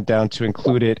writing that down to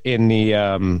include it in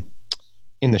the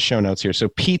show notes here. So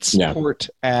Pete'sPort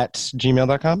at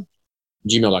gmail.com?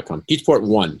 Gmail.com.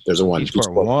 Pete'sPort1. There's a 1.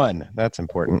 Pete'sPort1. That's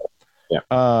important. Yeah.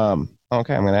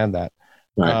 Okay, I'm going to add that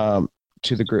right.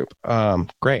 To the group.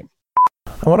 Great.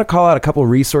 I want to call out a couple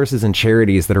resources and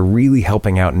charities that are really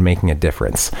helping out and making a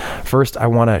difference. First, I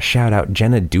want to shout out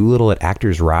Jenna Doolittle at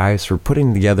Actors Rise for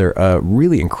putting together a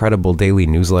really incredible daily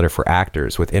newsletter for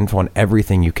actors with info on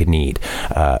everything you could need.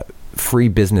 Free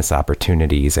business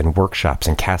opportunities and workshops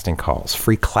and casting calls,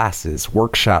 free classes,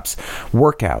 workshops,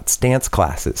 workouts, dance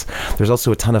classes. There's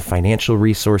also a ton of financial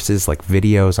resources like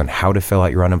videos on how to fill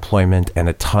out your unemployment and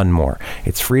a ton more.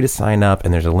 It's free to sign up,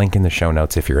 and there's a link in the show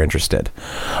notes if you're interested.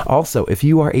 Also, if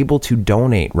you are able to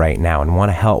donate right now and want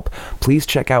to help, please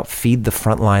check out Feed the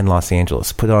Frontline Los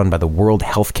Angeles, put on by the World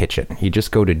Health Kitchen. You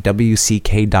just go to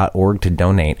wck.org to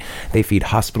donate. They feed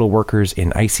hospital workers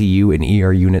in ICU and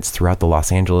ER units throughout the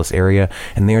Los Angeles area,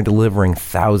 and they are delivering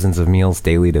thousands of meals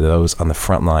daily to those on the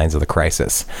front lines of the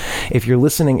crisis. If you're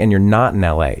listening and you're not in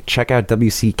LA, check out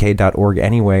wck.org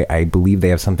anyway. I believe they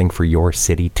have something for your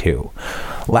city too.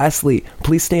 Lastly,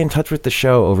 please stay in touch with the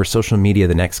show over social media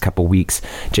the next couple weeks.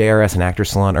 JRS and Actor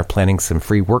Salon are planning some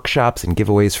free workshops and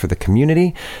giveaways for the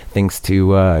community, things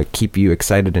to keep you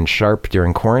excited and sharp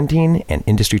during quarantine, and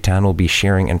Industry Town will be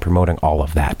sharing and promoting all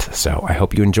of that. So I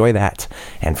hope you enjoy that.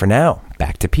 And for now,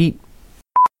 back to Pete.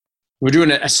 We're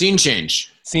doing a scene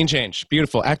change. Scene change.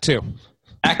 Beautiful. Act 2.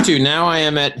 Act 2. Now I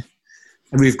am at,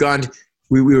 we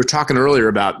were talking earlier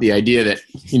about the idea that,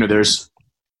 there's,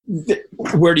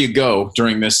 where do you go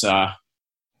during this time?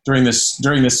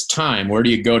 Where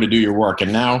do you go to do your work?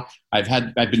 And now I've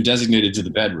been designated to the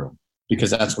bedroom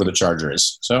because that's where the charger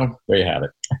is. So there you have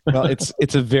it. Well,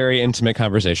 it's a very intimate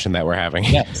conversation that we're having.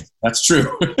 Yes, that's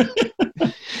true.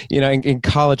 In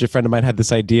college, a friend of mine had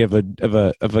this idea of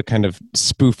a kind of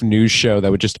spoof news show that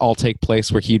would just all take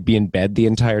place where he'd be in bed the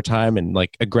entire time in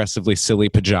like aggressively silly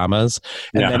pajamas,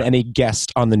 and then any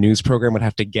guest on the news program would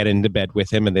have to get into bed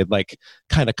with him, and they'd like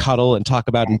kind of cuddle and talk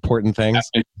about important things.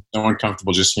 It's so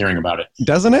uncomfortable just hearing about it,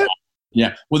 doesn't it?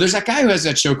 Yeah. Well, there's that guy who has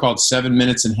that show called 7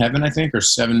 Minutes in Heaven, I think, or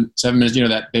seven minutes.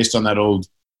 That based on that old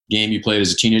game you played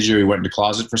as a teenager. He went into the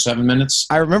closet for 7 minutes.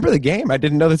 I remember the game. I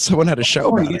didn't know that someone had a show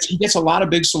about it. He gets a lot of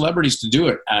big celebrities to do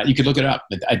it. You could look it up.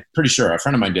 I'm pretty sure a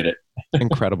friend of mine did it.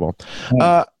 Incredible.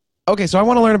 Okay, so I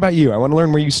want to learn about you. I want to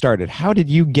learn where you started. How did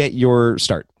you get your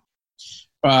start?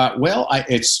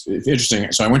 It's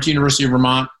interesting. So I went to University of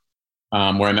Vermont,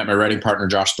 where I met my writing partner,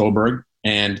 Josh Stolberg,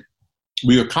 and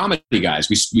we were comedy guys.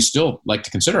 We still like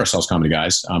to consider ourselves comedy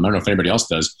guys. I don't know if anybody else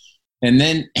does. And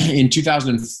then in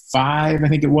 2005, I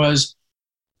think it was,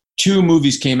 2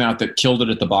 movies came out that killed it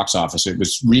at the box office. It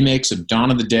was remakes of Dawn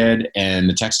of the Dead and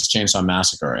The Texas Chainsaw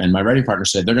Massacre. And my writing partner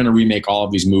said, they're going to remake all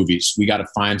of these movies. We got to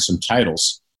find some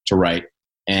titles to write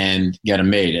and get them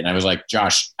made. And I was like,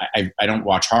 Josh, I don't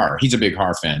watch horror. He's a big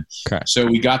horror fan. Okay. So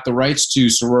we got the rights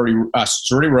to Sorority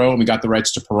Row, and we got the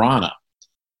rights to Piranha.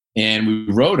 And we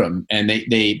wrote them, and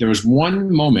there was one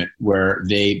moment where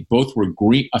they both were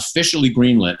officially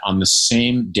greenlit on the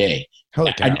same day.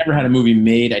 I never had a movie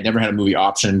made. I'd never had a movie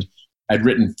optioned. I'd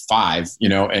written 5,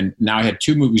 and now I had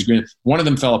 2 movies greenlit. One of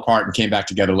them fell apart and came back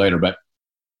together later, but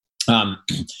and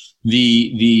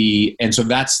so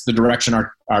that's the direction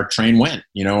our train went,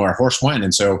 our horse went.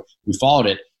 And so we followed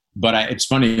it. But it's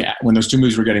funny, when those 2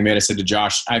 movies were getting made, I said to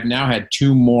Josh, I've now had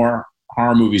 2 more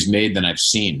horror movies made than I've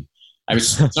seen. I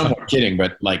was somewhat kidding,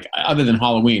 but like other than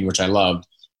Halloween, which I loved,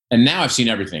 and now I've seen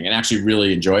everything and actually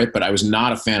really enjoy it, but I was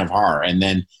not a fan of horror. And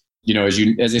then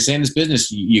as they say in this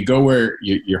business, you go where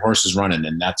your horse is running,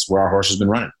 and that's where our horse has been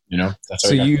running. That's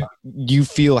so you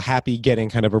feel happy getting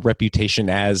kind of a reputation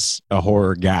as a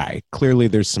horror guy. Clearly,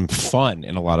 there's some fun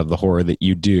in a lot of the horror that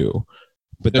you do.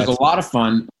 But there's a lot of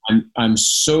fun. I'm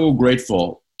so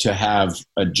grateful to have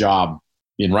a job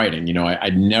in writing.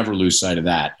 I'd never lose sight of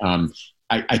that.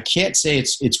 I can't say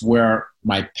it's where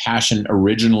my passion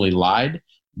originally lied,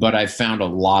 but I've found a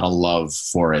lot of love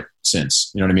for it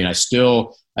since. You know what I mean? I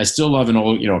still love an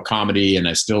old, comedy, and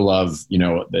I still love,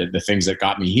 the things that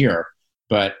got me here.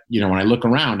 But, when I look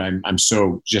around, I'm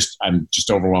just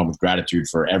overwhelmed with gratitude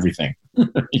for everything,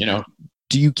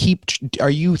 Are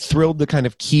you thrilled to kind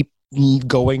of keep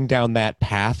going down that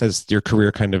path as your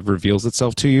career kind of reveals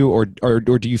itself to you? Or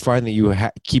do you find that you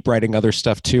keep writing other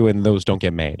stuff too, and those don't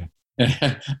get made?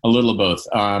 A little of both.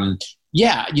 The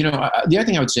other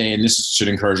thing I would say, and this should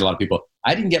encourage a lot of people,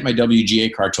 I didn't get my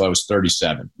WGA card till I was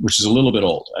 37, which is a little bit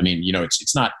old. I mean,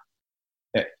 it's not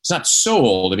so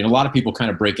old. I mean, a lot of people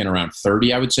kind of break in around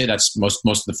 30, I would say. That's most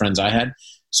of the friends I had.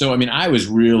 So, I mean, I was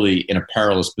really in a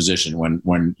perilous position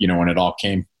when it all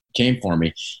came for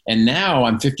me. And now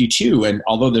I'm 52. And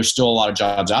although there's still a lot of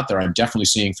jobs out there, I'm definitely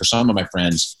seeing for some of my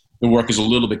friends, the work is a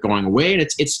little bit going away. And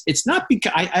it's not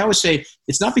because I always say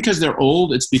it's not because they're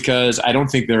old. It's because I don't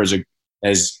think they're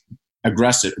as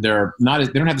aggressive. They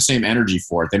don't have the same energy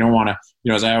for it. They don't want to,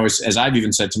 as I've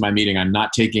even said to my meeting, I'm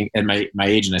not taking at my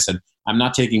agent, I said, I'm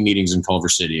not taking meetings in Culver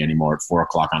City anymore at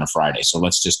 4:00 on a Friday. So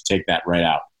let's just take that right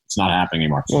out. It's not happening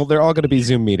anymore. Well, they're all going to be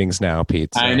Zoom meetings now,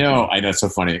 Pete. So. I know. It's so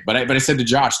funny. But I said to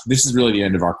Josh, this is really the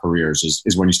end of our careers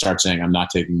is when you start saying, I'm not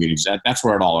taking meetings. That's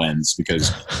where it all ends,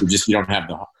 because you don't have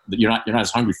you're not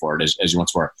as hungry for it as you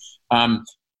once were.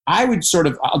 I would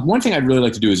one thing I'd really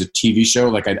like to do is a TV show.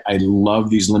 Like I love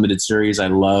these limited series. I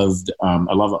love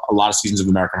a lot of seasons of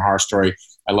American Horror Story.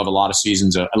 I love a lot of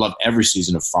seasons. I love every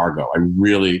season of Fargo. I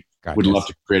really would love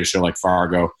to create a show like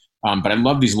Fargo. But I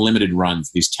love these limited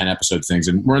runs, these 10 episode things.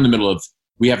 And we're in the middle of,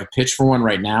 we have a pitch for one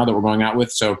right now that we're going out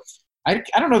with. So I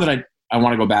don't know that I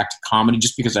want to go back to comedy,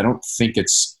 just because I don't think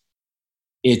there's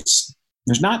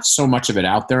not so much of it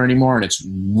out there anymore. And it's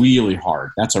really hard.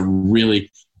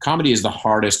 Comedy is the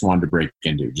hardest one to break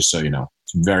into, just so you know.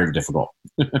 It's very difficult.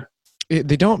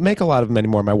 They don't make a lot of them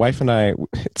anymore. My wife and I,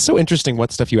 it's so interesting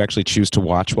what stuff you actually choose to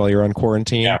watch while you're on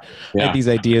quarantine. Yeah. I had these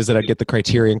ideas that I'd get the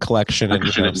Criterion Collection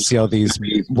and see all these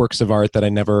works of art that I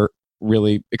never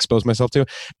really exposed myself to.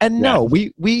 And no,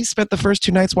 we spent the first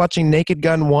 2 nights watching Naked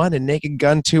Gun 1 and Naked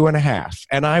Gun 2.5.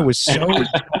 And I was so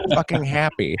fucking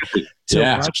happy to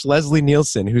watch Leslie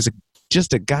Nielsen, who's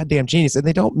just a goddamn genius. And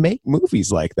they don't make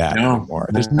movies like that anymore.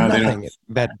 There's nothing at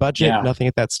that budget, nothing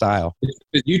at that style.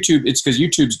 It's because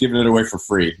YouTube's giving it away for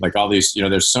free. Like all these,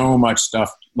 there's so much stuff,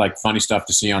 like funny stuff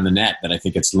to see on the net, that I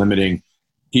think it's limiting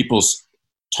people's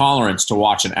tolerance to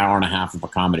watch an hour and a half of a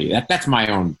comedy. That's my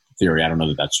own theory. I don't know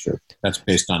that that's true. That's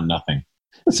based on nothing.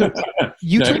 So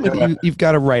you told me that you've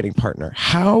got a writing partner.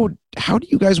 How do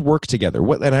you guys work together?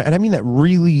 And I mean that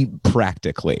really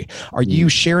practically. Are you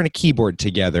sharing a keyboard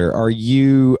together? Are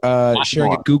you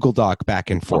sharing a Google Doc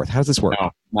back and forth? How does this work? No,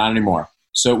 not anymore.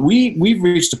 So we've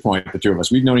reached a point, the two of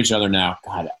us. We've known each other now.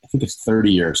 God, I think it's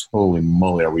 30 years. Holy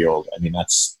moly, are we old? I mean,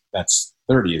 that's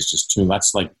 30 is just too.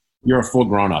 That's like you're a full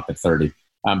grown up at 30.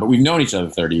 But we've known each other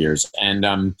 30 years,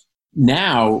 and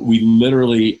now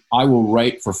I will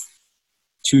write for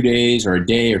 2 days or a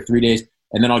day or 3 days,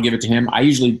 and then I'll give it to him. I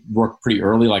usually work pretty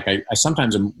early. Like I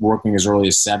sometimes am working as early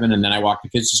as 7, and then I walk the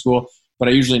kids to school, but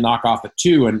I usually knock off at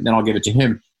 2, and then I'll give it to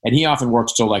him. And he often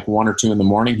works till like 1 or 2 in the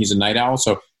morning. He's a night owl.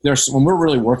 So when we're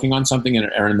really working on something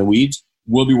and are in the weeds,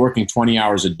 we'll be working 20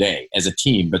 hours a day as a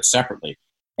team, but separately.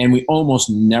 And we almost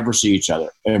never see each other.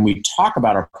 And we talk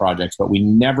about our projects, but we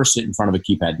never sit in front of a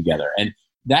keypad together. And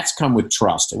that's come with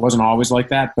trust. It wasn't always like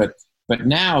that, but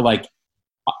now, like,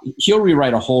 he'll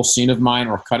rewrite a whole scene of mine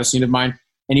or cut a scene of mine,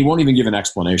 and he won't even give an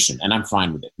explanation. And I'm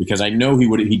fine with it, because I know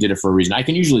he did it for a reason. I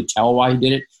can usually tell why he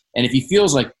did it. And if he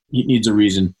feels like he needs a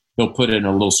reason, he'll put it in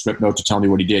a little script note to tell me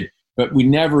what he did. But we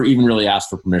never even really ask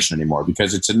for permission anymore,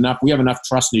 because it's enough. We have enough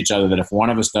trust in each other that if one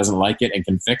of us doesn't like it and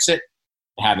can fix it,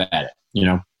 have at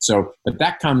it, So, but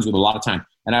that comes with a lot of time.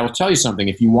 And I will tell you something,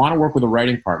 if you want to work with a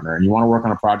writing partner and you want to work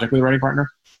on a project with a writing partner,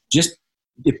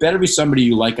 it better be somebody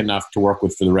you like enough to work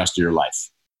with for the rest of your life.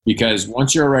 Because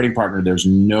once you're a writing partner,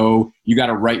 you got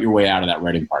to write your way out of that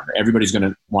writing partner. Everybody's going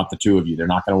to want the two of you. They're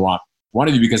not going to want one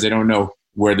of you because they don't know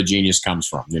where the genius comes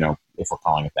from, if we're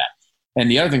calling it that. And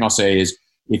the other thing I'll say is,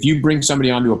 if you bring somebody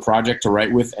onto a project to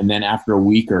write with, and then after a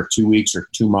week or 2 weeks or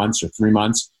 2 months or 3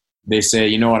 months, they say,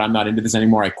 you know what, I'm not into this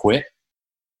anymore, I quit.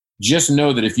 just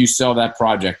know that if you sell that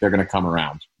project, they're going to come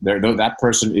around. That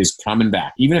person is coming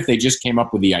back. Even if they just came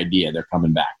up with the idea, they're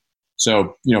coming back.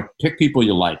 So, pick people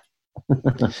you like.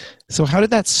 So how did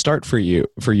that start for you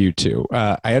two?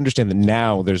 I understand that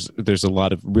now there's a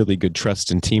lot of really good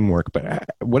trust and teamwork, but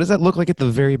what does that look like at the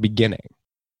very beginning?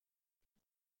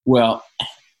 Well,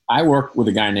 I work with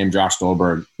a guy named Josh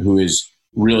Stolberg, who is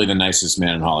really the nicest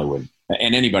man in Hollywood.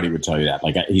 And anybody would tell you that.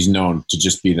 Like, he's known to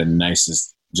just be the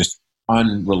nicest, just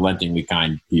unrelentingly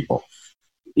kind people.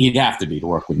 He'd have to be to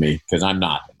work with me because I'm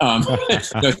not. No,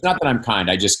 it's not that I'm kind.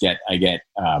 I get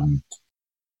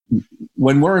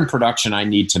when we're in production, I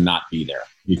need to not be there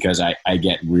because I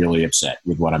get really upset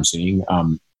with what I'm seeing.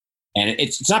 And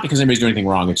it's not because anybody's doing anything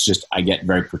wrong. It's just I get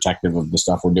very protective of the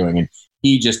stuff we're doing. And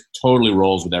he just totally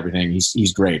rolls with everything.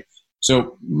 He's great.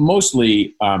 So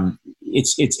mostly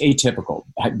it's atypical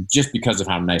just because of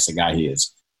how nice a guy he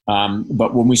is.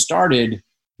 But when we started,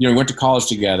 we went to college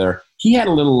together. He had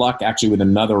a little luck actually with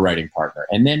another writing partner.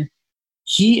 And then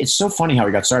it's so funny how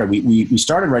we got started. We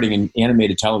started writing in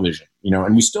animated television,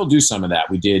 and we still do some of that.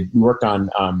 We worked on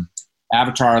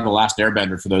Avatar: The Last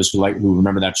Airbender for those who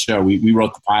remember that show. We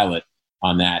wrote the pilot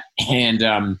on that.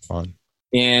 And fun.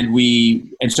 And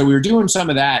so we were doing some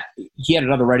of that. He had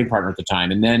another writing partner at the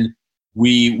time. And then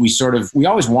we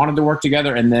always wanted to work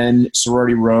together. And then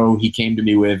Sorority Row, he came to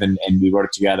me with, and we wrote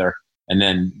it together. And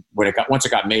then once it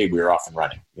got made, we were off and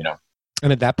running,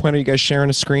 And at that point, are you guys sharing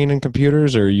a screen and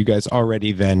computers, or are you guys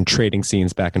already then trading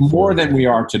scenes back and forth? More than we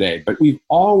are today. But we've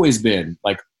always been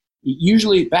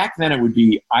usually back then it would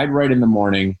be, I'd write in the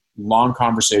morning, long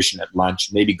conversation at lunch,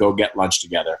 maybe go get lunch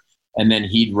together. And then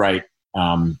he'd write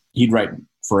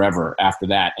forever after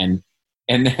that. And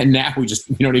now we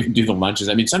don't even do the lunches.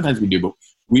 I mean, sometimes we do, but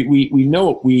we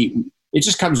know it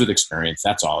just comes with experience.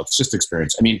 That's all. It's just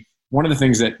experience. I mean, one of the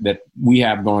things that we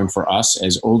have going for us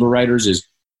as older writers is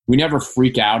we never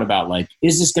freak out about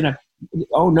is this going to,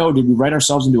 oh no, did we write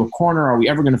ourselves into a corner? Are we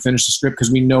ever going to finish the script? Because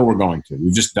we know we're going to.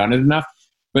 We've just done it enough.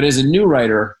 But as a new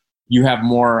writer, you have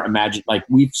more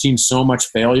we've seen so much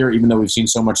failure, even though we've seen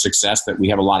so much success, that we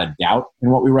have a lot of doubt in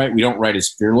what we write. We don't write as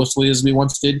fearlessly as we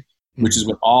once did, which is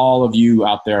what all of you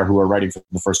out there who are writing for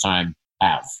the first time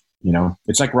have.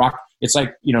 It's like rock. It's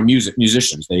like,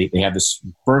 musicians. They have this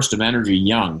burst of energy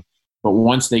young. But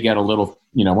once they get a little,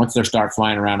 once they start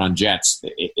flying around on jets,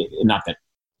 not that,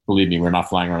 believe me, we're not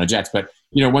flying around on jets, but,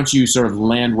 once you sort of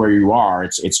land where you are,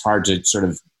 it's hard to sort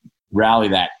of rally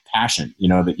that passion,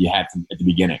 that you had at the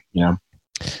beginning,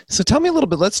 So tell me a little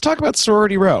bit, let's talk about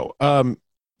Sorority Row.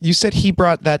 You said he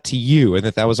brought that to you and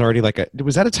that was already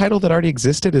was that a title that already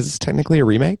existed? Is this technically a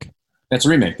remake? That's a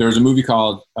remake. There was a movie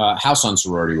called House on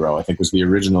Sorority Row, I think was the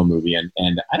original movie.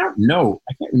 And I don't know,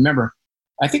 I can't remember.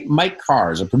 I think Mike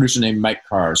Cars, a producer named Mike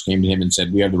Cars, came to him and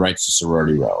said, we have the rights to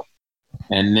Sorority Row.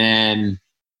 And then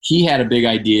he had a big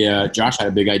idea. Josh had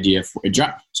a big idea.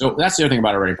 So that's the other thing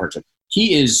about our writing partnership.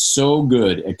 He is so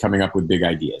good at coming up with big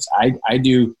ideas. I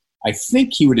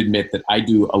think he would admit that I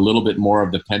do a little bit more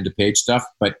of the pen to page stuff,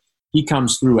 but he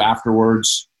comes through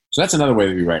afterwards. So that's another way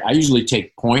that we write. I usually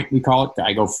take point, we call it.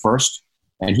 I go first,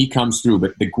 and he comes through.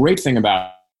 But the great thing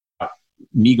about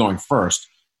me going first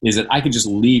is that I can just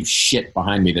leave shit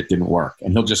behind me that didn't work,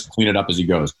 and he'll just clean it up as he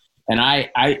goes. And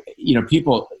that's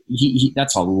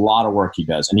a lot of work he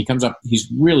does. And he comes up, he's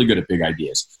really good at big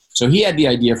ideas. So he had the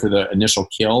idea for the initial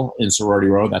kill in Sorority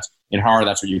Row. That's in horror,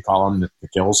 that's what you call them, the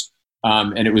kills.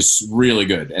 And it was really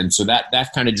good. And so that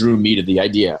kind of drew me to the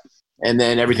idea. And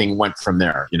then everything went from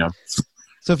there,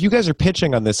 So if you guys are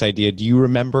pitching on this idea, do you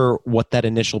remember what that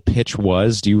initial pitch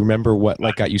was? Do you remember what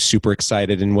got you super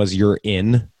excited and was your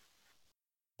in?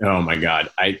 Oh my God.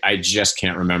 I just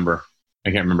can't remember. I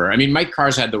can't remember. I mean, Mike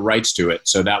Cars had the rights to it.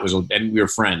 So that was, and we were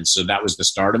friends. So that was the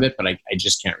start of it, but I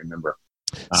just can't remember.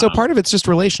 So part of it's just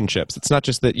relationships. It's not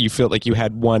just that you feel like you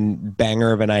had one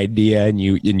banger of an idea and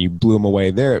you blew them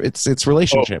away there. It's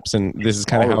relationships. And this is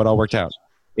kind of how it all worked out.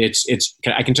 I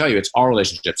can tell you, it's all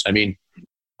relationships. I mean,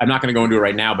 I'm not going to go into it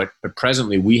right now, but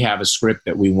presently we have a script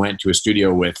that we went to a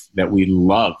studio with that we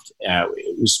loved.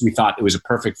 We thought it was a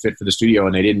perfect fit for the studio,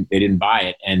 and they didn't buy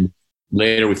it. And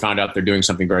later we found out they're doing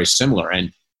something very similar.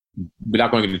 And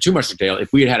without going into too much detail,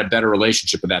 if we had a better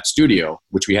relationship with that studio,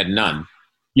 which we had none,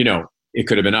 it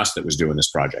could have been us that was doing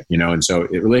this project, And so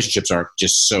relationships are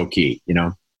just so key,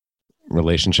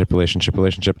 Relationship.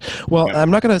 Well, yeah.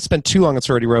 I'm not going to spend too long on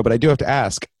Sorority Row, but I do have to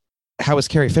ask, how is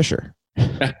Carrie Fisher?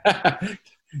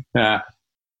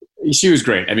 She was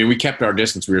great. I mean, we kept our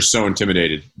distance. We were so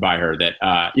intimidated by her that,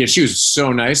 she was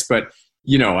so nice, but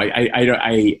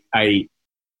I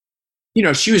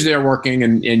she was there working,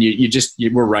 and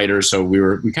you were writers, so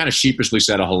we kind of sheepishly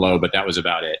said a hello, but that was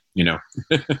about it,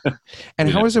 And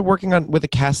how is it working with a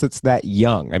cast that's that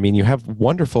young? I mean, you have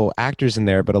wonderful actors in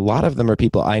there, but a lot of them are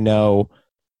people I know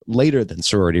later than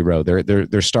Sorority Row.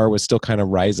 Their star was still kind of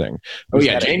rising.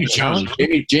 Jamie Chung.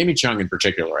 Jamie Chung in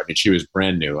particular. I mean, she was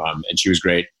brand new, and she was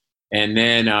great. And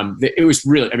then it was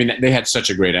really, I mean, they had such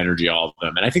a great energy, all of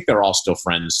them. And I think they're all still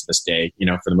friends this day,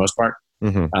 for the most part.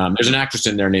 Mm-hmm. There's an actress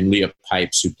in there named Leah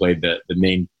Pipes who played the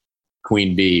main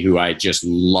Queen Bee, who I just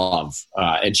love.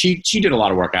 And she did a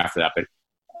lot of work after that, but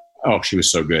she was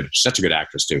so good. She's such a good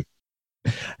actress too.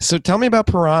 So tell me about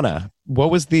Piranha.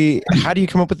 How do you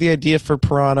come up with the idea for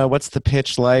Piranha? What's the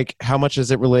pitch like? How much is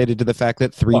it related to the fact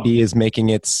that 3D is making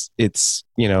its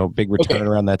big return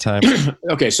around that time?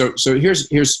 Okay, so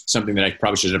here's something that I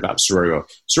probably should have about Sorority Row.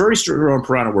 Sorority Row and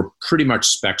Piranha were pretty much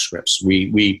spec scripts.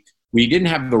 We didn't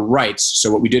have the rights,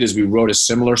 so what we did is we wrote a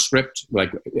similar script.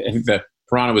 Like, I think the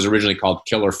Piranha was originally called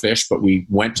Killer Fish, but we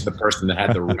went to the person that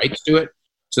had the rights to it.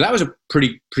 So that was a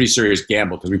pretty serious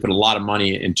gamble, because we put a lot of a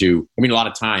lot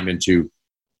of time into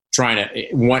trying to,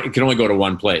 it can only go to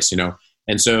one place,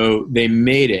 And so they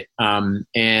made it.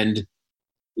 And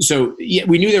so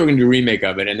we knew they were going to do a remake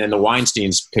of it, and then the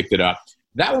Weinsteins picked it up.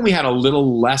 That one we had a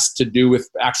little less to do with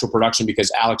actual production, because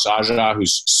Alex Aja,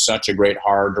 who's such a great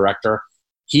horror director,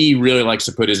 he really likes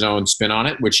to put his own spin on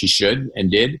it, which he should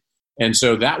and did. And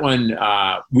so that one,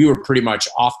 we were pretty much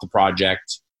off the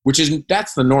project,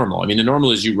 that's the normal. I mean, the normal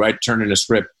is you turn in a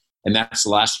script, and that's the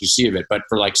last you see of it. But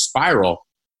for like Spiral,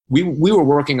 we were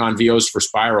working on VOs for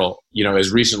Spiral,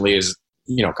 as recently as,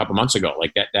 a couple months ago.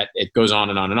 Like that it goes on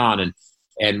and on and on.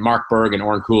 And Mark Berg and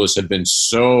Oren Koulis have been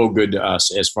so good to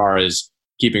us as far as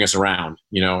keeping us around,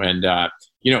 and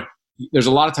there's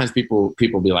a lot of times people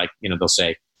be like, they'll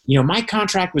say, my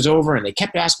contract was over and they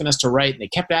kept asking us to write and they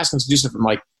kept asking us to do stuff. I'm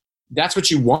like, that's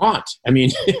what you want. I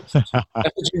mean, that's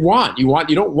what you want.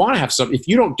 You don't want to have something. If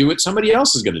you don't do it, somebody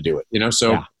else is going to do it,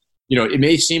 So, it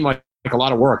may seem like a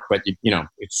lot of work, but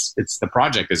it's the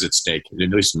project is at stake, at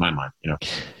least in my mind,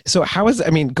 So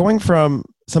going from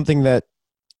something that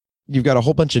you've got a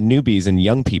whole bunch of newbies and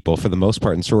young people for the most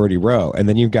part in Sorority Row, and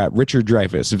then you've got Richard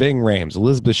Dreyfuss, Ving Rhames,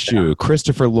 Elizabeth Shue,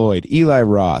 Christopher Lloyd, Eli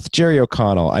Roth, Jerry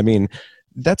O'Connell. I mean,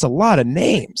 that's a lot of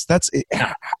names.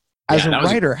 As a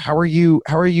writer, how are you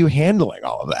handling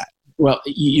all of that? Well,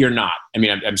 you're not. I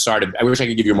mean, I'm sorry. I wish I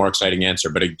could give you a more exciting answer.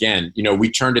 But again,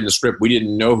 we turned in the script. We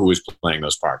didn't know who was playing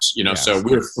those parts, so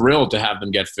we were thrilled to have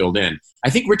them get filled in. I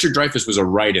think Richard Dreyfuss was a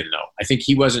write-in, though. I think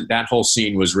he wasn't, that whole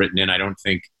scene was written in. I don't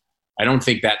think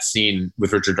that scene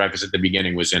with Richard Dreyfuss at the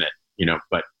beginning was in it,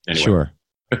 but anyway. Sure.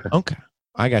 Okay.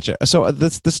 I gotcha. So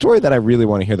the story that I really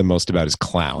want to hear the most about is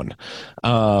Clown,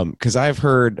 because I've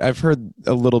heard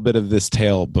a little bit of this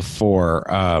tale before.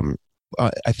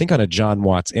 I think on a John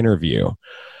Watts interview,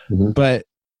 but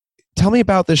tell me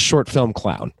about this short film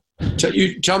Clown. Tell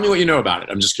me what you know about it.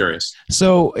 I'm just curious.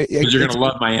 So you're going to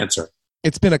love my answer.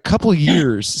 It's been a couple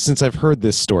years since I've heard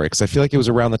this story, because I feel like it was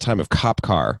around the time of Cop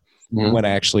Car when I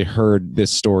actually heard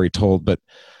this story told. But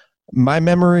my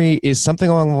memory is something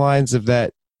along the lines of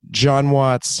that John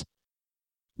Watts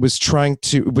was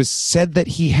said that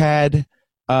he had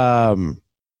an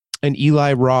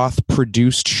Eli Roth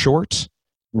produced short,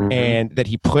 and that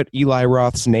he put Eli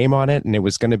Roth's name on it, and it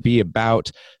was going to be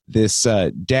about this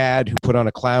dad who put on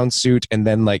a clown suit, and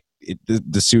then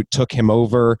the suit took him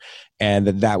over, and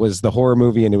that was the horror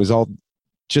movie, and it was all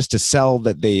just to sell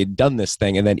that they had done this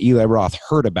thing. And then Eli Roth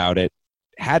heard about it,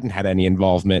 hadn't had any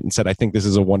involvement, and said, I think this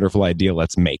is a wonderful idea,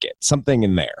 let's make it. Something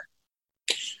in there.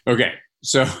 Okay,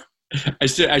 so I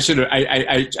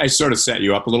sort of set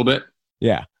you up a little bit.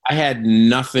 Yeah, I had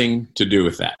nothing to do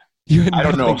with that. I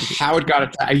don't know how it got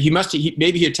attached.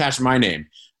 Maybe he attached my name.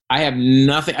 I have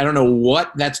nothing. I don't know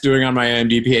what that's doing on my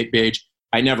IMDb page.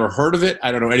 I never heard of it.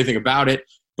 I don't know anything about it,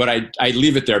 but I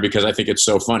leave it there because I think it's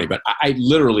so funny. But I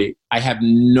have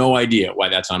no idea why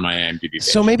that's on my IMDb page.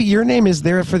 So maybe your name is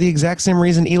there for the exact same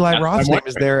reason Eli Roth's name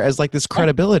is there, as like this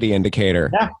credibility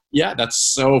indicator. Yeah,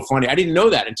 that's so funny. I didn't know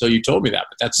that until you told me that,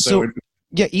 but that's so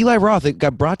yeah, Eli Roth, it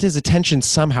got brought to his attention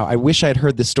somehow. I wish I had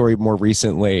heard this story more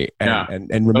recently and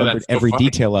remembered every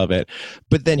detail of it.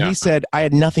 But then he said, I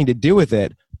had nothing to do with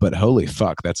it, but holy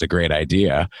fuck, that's a great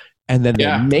idea. And then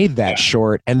they made that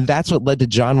short, and that's what led to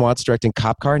John Watts directing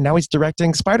Cop Car. Now he's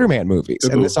directing Spider-Man movies.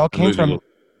 And this all came from,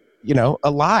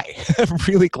 a lie, a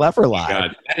really clever lie.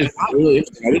 God, that is really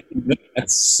interesting.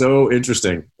 That's so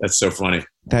interesting. That's so funny.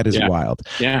 That is wild.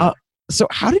 Yeah. So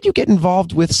how did you get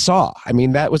involved with Saw? I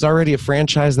mean, that was already a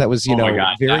franchise that was,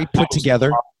 very put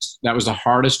together. That was the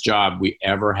hardest job we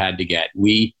ever had to get.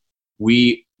 We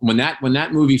when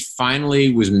that movie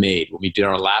finally was made, when we did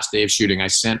our last day of shooting, I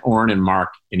sent Oren and Mark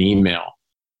an email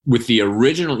with the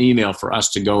original email for us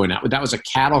to go in. That was a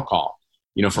cattle call,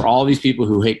 for all these people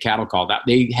who hate cattle call. That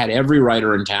they had every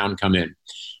writer in town come in,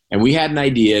 and we had an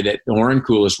idea that Oren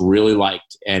Koulis really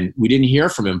liked, and we didn't hear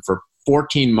from him for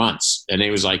 14 months. And he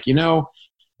was like,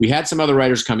 we had some other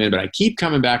writers come in, but I keep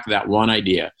coming back to that one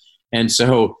idea. And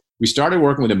so we started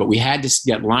working with him, but we had to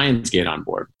get Lionsgate on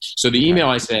board. So the email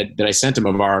I sent him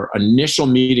of our initial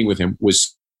meeting with him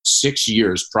was 6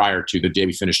 years prior to the day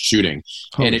we finished shooting.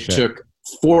 And it took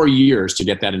 4 years to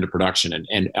get that into production,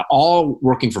 and all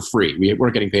working for free. We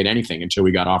weren't getting paid anything until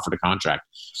we got offered a contract.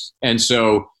 And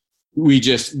so we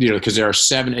just, because there are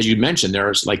 7, as you mentioned,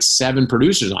 there's like 7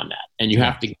 producers on that, and you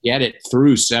have to get it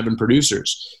through 7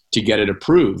 producers to get it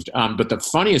approved. But the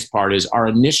funniest part is our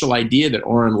initial idea that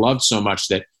Oren loved so much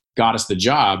that got us the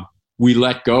job, we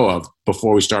let go of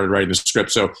before we started writing the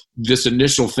script. So this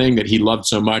initial thing that he loved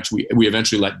so much, we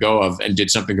eventually let go of and did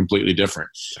something completely different.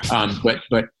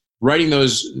 But writing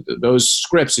those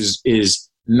scripts is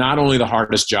not only the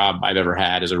hardest job I've ever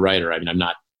had as a writer. I mean, I'm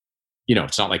not,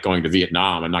 it's not like going to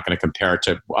Vietnam. I'm not going to compare it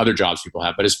to other jobs people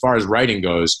have. But as far as writing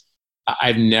goes,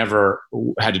 I've never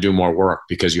had to do more work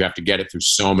because you have to get it through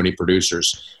so many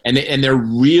producers. And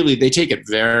they take it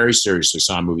very seriously,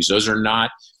 Saw movies. Those are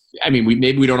not, I mean,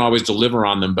 maybe we don't always deliver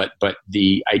on them, but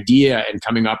the idea and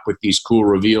coming up with these cool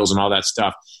reveals and all that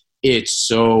stuff, it's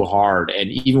so hard.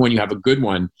 And even when you have a good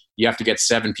one, you have to get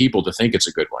 7 people to think it's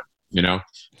a good one,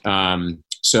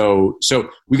 So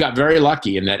we got very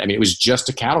lucky in that. I mean, it was just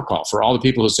a cattle call. For all the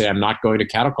people who say I'm not going to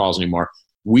cattle calls anymore,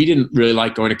 we didn't really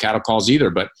like going to cattle calls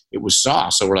either, but it was Saw.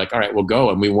 So we're like, all right, we'll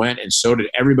go. And we went, and so did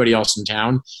everybody else in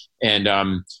town. And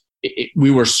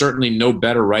we were certainly no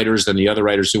better writers than the other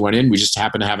writers who went in. We just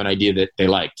happened to have an idea that they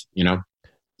liked,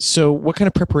 So what kind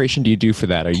of preparation do you do for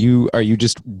that? Are you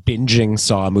just binging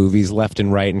Saw movies left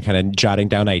and right and kind of jotting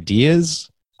down ideas?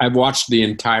 I've watched the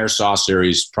entire Saw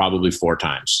series probably 4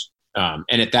 times.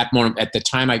 And at that moment, at the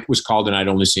time I was called in, I'd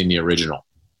only seen the original.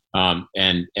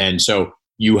 And so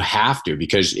you have to,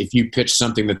 because if you pitch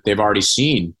something that they've already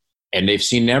seen and they've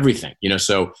seen everything,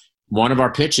 so one of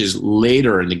our pitches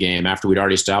later in the game, after we'd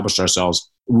already established ourselves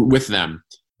with them,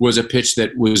 was a pitch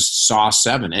that was Saw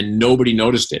 7, and nobody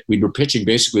noticed it. We were pitching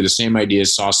basically the same idea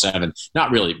as Saw 7.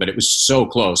 Not really, but it was so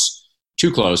close,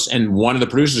 too close. And one of the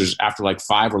producers, after like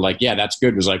 5, were like, yeah, that's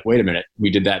good. Was like, wait a minute, we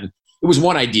did that. And it was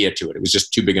one idea to it. It was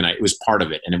just too big an idea. It was part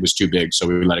of it, and it was too big, so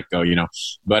we let it go,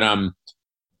 But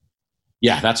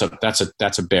yeah, that's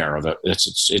a bear of it.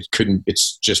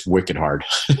 It's just wicked hard.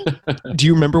 Do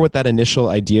you remember what that initial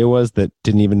idea was that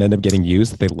didn't even end up getting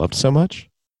used that they loved so much?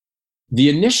 The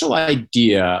initial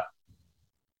idea,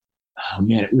 oh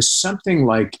man, it was something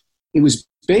like, it was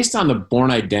based on the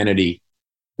Bourne Identity.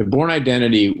 The Bourne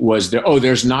Identity was there. Oh,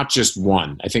 there's not just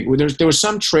one. I think there was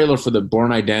some trailer for the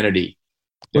Bourne Identity.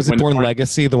 Was it Bourne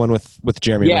Legacy, the one with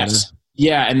Jeremy Renner? Yes.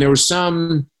 Yeah, and there was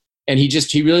some. And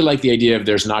he really liked the idea of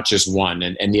there's not just one.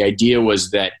 And the idea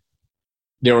was that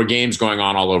there were games going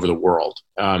on all over the world.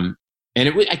 And I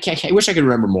wish I could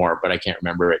remember more, but I can't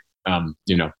remember it.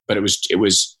 But it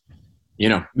was,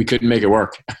 we couldn't make it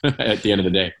work at the end of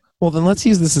the day. Well, then let's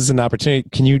use this as an opportunity.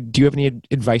 Do you have any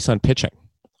advice on pitching?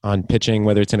 On pitching,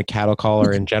 whether it's in a cattle call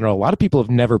or in general? A lot of people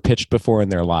have never pitched before in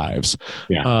their lives.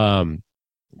 Yeah.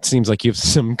 It seems like you have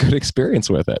some good experience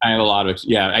with it. I have a lot of,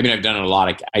 I mean, I've done it a lot.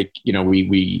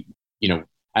 We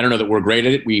I don't know that we're great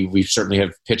at it. We certainly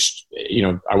have pitched,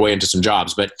 our way into some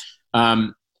jobs, but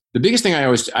the biggest thing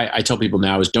I tell people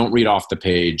now is don't read off the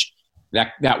page.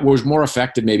 That was more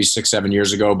effective maybe 6-7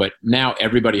 years ago, but now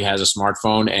everybody has a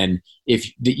smartphone, and if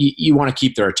you want to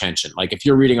keep their attention, like if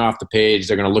you're reading off the page,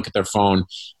 they're going to look at their phone,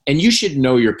 and you should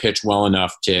know your pitch well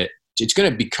enough it's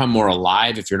going to become more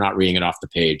alive if you're not reading it off the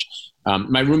page.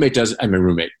 My roommate,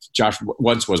 Josh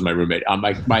once was my roommate.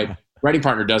 My writing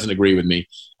partner doesn't agree with me,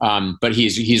 but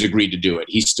he's agreed to do it.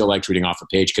 He still likes reading off a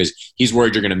page because he's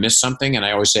worried you're going to miss something. And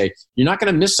I always say, you're not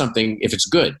going to miss something if it's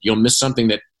good. You'll miss something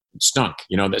that stunk.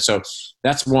 So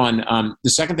that's one. The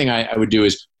second thing I would do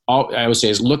is, I always say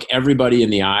is look everybody in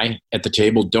the eye at the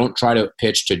table. Don't try to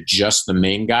pitch to just the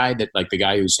main guy, the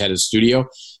guy who's head of the studio,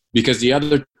 because the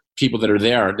other people that are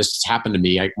there, this has happened to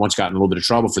me, I once got in a little bit of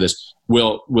trouble for this,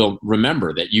 will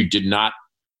remember that you did not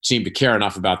seem to care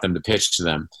enough about them to pitch to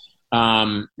them.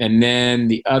 And then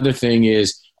the other thing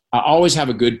is I always have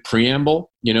a good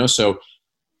preamble, so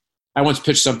I once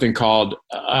pitched something called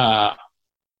How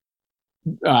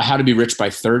to Be Rich by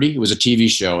 30. It was a TV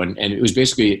show, and it was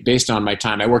basically based on my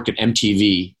time. I worked at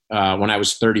MTV when I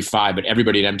was 35, but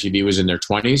everybody at MTV was in their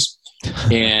 20s.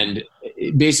 And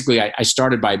basically I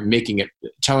started by making it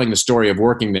telling the story of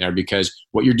working there, because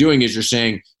what you're doing is you're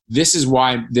saying, this is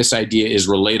why this idea is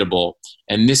relatable,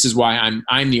 and this is why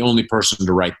I'm the only person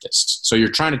to write this. So you're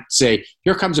trying to say,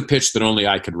 here comes a pitch that only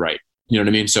I could write. You know what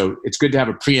I mean? So it's good to have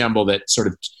a preamble that sort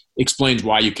of explains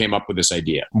why you came up with this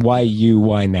idea. Why you?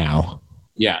 Why now?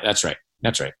 Yeah, that's right.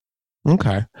 That's right.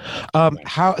 Okay.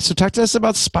 So talk to us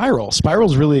about Spiral.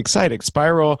 Spiral's really exciting.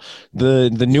 Spiral, the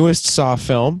newest Saw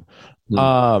film.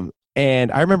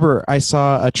 And I remember I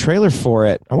saw a trailer for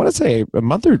it, I want to say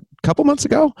a couple months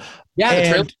ago. Yeah, the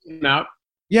trailer came out.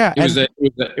 Yeah.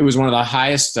 It was one of the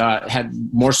highest, had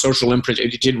more social imprint.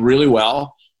 It did really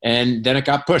well. And then it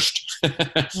got pushed.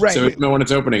 Right. So when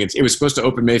it's opening, it was supposed to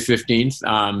open May 15th.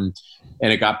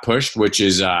 And it got pushed, which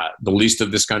is the least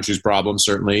of this country's problems,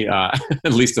 certainly,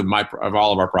 at least of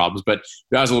all of our problems. But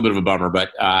that was a little bit of a bummer. But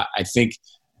I think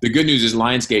the good news is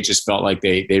Lionsgate just felt like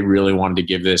they really wanted to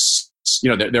give this,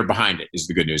 they're behind it, is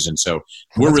the good news. And so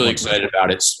we're really excited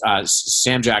about it.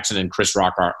 Sam Jackson and Chris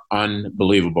Rock are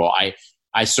unbelievable.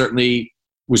 I certainly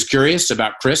was curious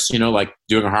about Chris, like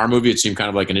doing a horror movie. It seemed kind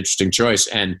of like an interesting choice.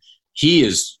 And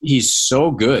he's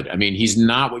so good. I mean, he's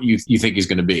not what you think he's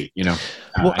going to be,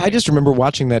 Well, I just remember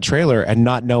watching that trailer and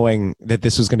not knowing that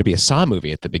this was going to be a Saw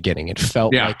movie at the beginning. It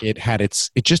felt like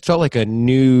it just felt like a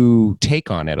new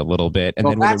take on it a little bit. And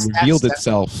then when it revealed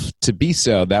itself to be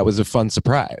so, that was a fun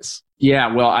surprise.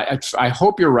 Yeah. Well, I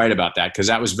hope you're right about that, because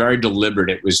that was very deliberate.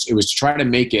 It was to try to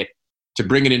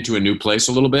bring it into a new place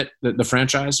a little bit, the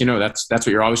franchise. That's what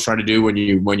you're always trying to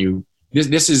do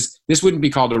this wouldn't be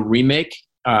called a remake.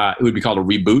 It would be called a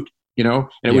reboot, and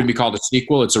it wouldn't be called a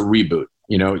sequel. It's a reboot.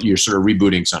 You're sort of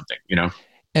rebooting something,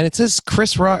 And it says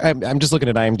Chris Rock. I'm just looking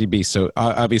at IMDb, so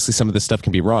obviously some of this stuff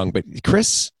can be wrong, but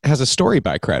Chris has a story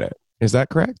by credit. Is that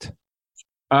correct?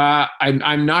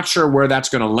 I'm not sure where that's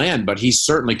going to land, but he's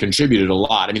certainly contributed a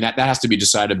lot. I mean, that has to be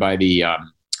decided by the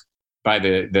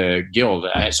guild.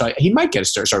 So he might get a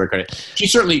starter credit. He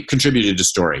certainly contributed to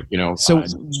story, So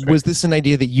was this an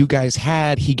idea that you guys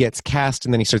had? He gets cast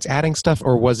and then he starts adding stuff,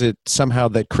 or was it somehow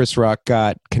that Chris Rock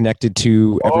got connected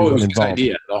to everyone involved?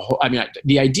 Idea.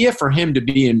 The idea for him to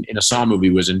be in a Saw movie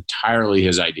was entirely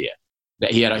his idea.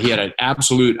 That he had an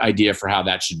absolute idea for how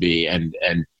that should be, and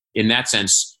in that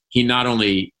sense, he not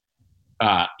only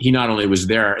was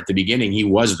there at the beginning, he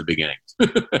was the beginning.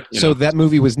 So that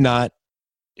movie was not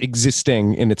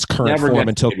existing in its current form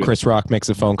until Chris Rock makes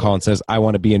a phone call and says, I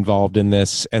want to be involved in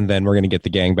this, and then we're going to get the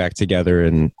gang back together.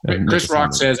 And Chris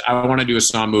Rock says, I want to do a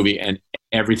Saw movie, and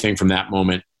everything from that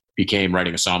moment became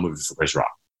writing a Saw movie for Chris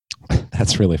Rock.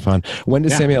 That's really fun. When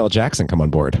did Samuel L. Jackson come on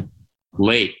board?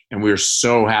 Late, and we were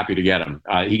so happy to get him.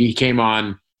 He came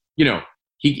on,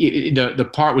 the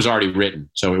part was already written,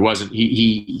 so it wasn't,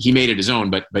 he made it his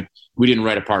own, but we didn't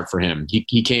write a part for him.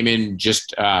 He came in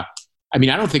just, I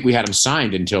don't think we had him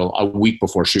signed until a week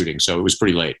before shooting, so it was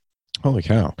pretty late. Holy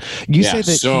cow! You say that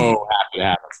so happy to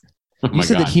have him. You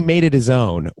said that he made it his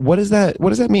own. What does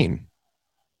that mean?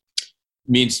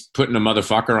 Means putting a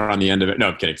motherfucker on the end of it. No,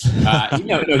 I'm kidding.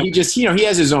 He just, he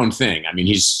has his own thing. I mean,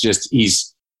 he's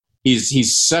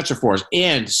such a force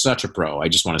and such a pro. I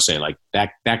just want to say, like,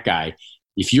 that guy,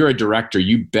 if you're a director,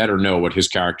 you better know what his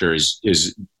character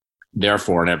is there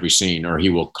for in every scene, or he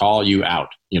will call you out,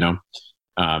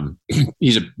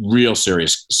 he's a real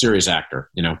serious actor,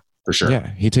 for sure.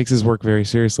 Yeah, he takes his work very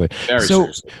seriously. Very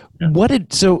seriously. Yeah.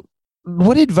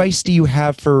 What advice do you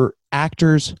have for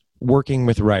actors working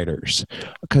with writers?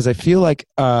 Because I feel like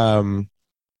that's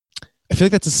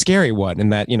a scary one, in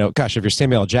that, gosh, if you're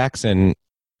Samuel L. Jackson,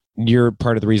 you're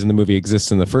part of the reason the movie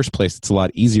exists in the first place. It's a lot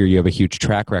easier. You have a huge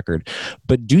track record.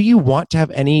 But do you want to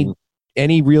have any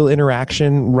real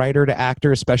interaction, writer to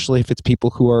actor, especially if it's people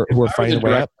who are finding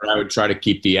their way up? I would try to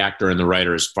keep the actor and the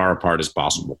writer as far apart as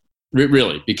possible.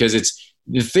 Really, because it's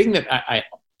the thing that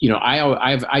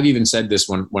I've even said this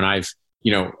when I've,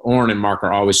 Oren and Mark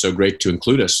are always so great to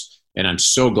include us, and I'm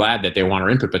so glad that they want our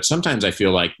input. But sometimes I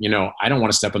feel like, I don't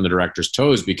want to step on the director's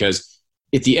toes, because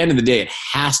at the end of the day, it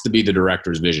has to be the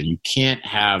director's vision. You can't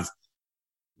have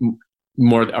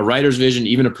more a writer's vision,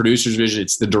 even a producer's vision.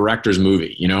 It's the director's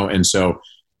movie, and so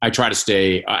I try to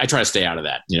stay out of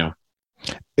that.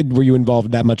 Were you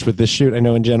involved that much with this shoot? I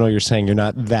know in general you're saying you're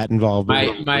not that involved.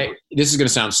 This is going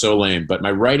to sound so lame, but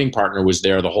my writing partner was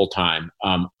there the whole time.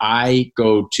 I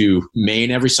go to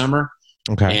Maine every summer,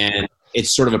 and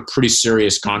it's sort of a pretty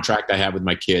serious contract I have with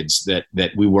my kids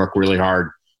that we work really hard,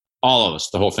 all of us,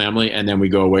 the whole family, and then we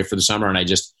go away for the summer. And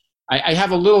I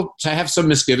have some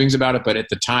misgivings about it, but at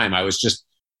the time I was just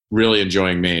really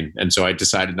enjoying Maine, and so I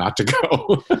decided not to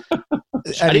go.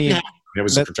 It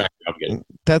was a contractual obligation.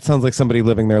 That sounds like somebody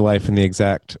living their life in the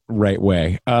exact right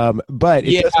way. But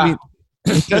it doesn't mean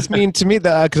It does mean to me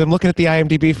that because I'm looking at the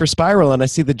IMDb for Spiral and I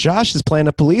see that Josh is playing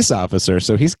a police officer,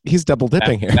 so he's double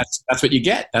dipping here. That's what you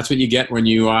get. That's what you get when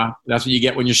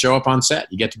you show up on set.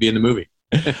 You get to be in the movie.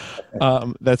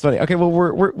 That's funny. Okay, well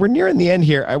we're nearing the end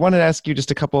here. I wanted to ask you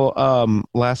just a couple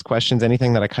last questions.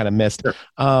 Anything that I kind of missed? Sure.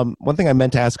 One thing I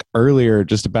meant to ask earlier,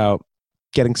 just about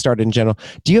getting started in general.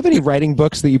 Do you have any writing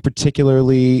books that you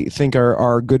particularly think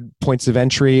are good points of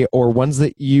entry, or ones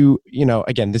that you know?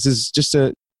 Again, this is just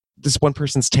this one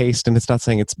person's taste, and it's not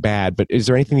saying it's bad, but is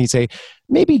there anything you say,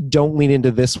 maybe don't lean into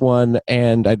this one,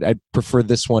 and I'd prefer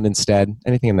this one instead?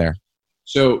 Anything in there?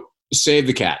 So, Save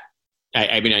the Cat.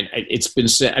 It's been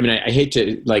said. I hate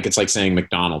to, it's like saying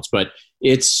McDonald's, but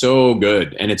it's so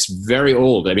good, and it's very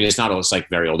old. It's not. It's like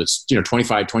very old. It's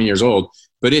 25, 20 years old,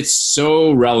 but it's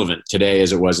so relevant today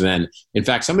as it was then. In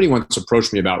fact, somebody once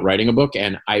approached me about writing a book,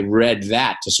 and I read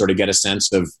that to sort of get a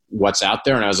sense of what's out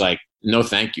there, and I was like, no,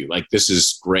 thank you. This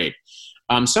is great.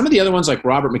 Some of the other ones, like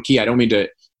Robert McKee, I don't mean to.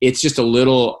 It's just a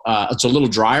little. It's a little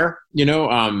drier.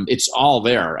 It's all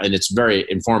there, and it's very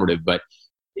informative, but.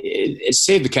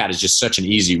 Save the Cat is just such an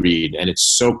easy read, and it's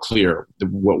so clear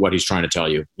what he's trying to tell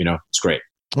you. It's great.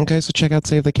 Okay, so check out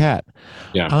Save the Cat.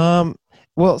 Yeah.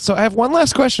 Well, so I have one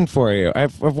last question for you. I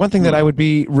have one thing that I would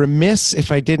be remiss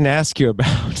if I didn't ask you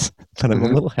about, but I'm a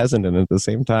little hesitant at the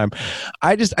same time.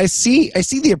 I see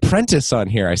The Apprentice on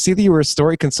here. I see that you were a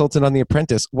story consultant on The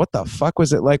Apprentice. What the fuck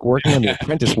was it like working on The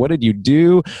Apprentice? What did you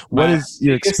do? What is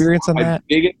your experience on that?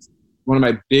 One of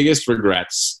my biggest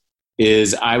regrets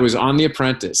is I was on The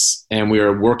Apprentice, and we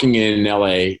were working in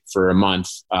LA for a month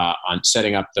on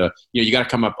setting up you got to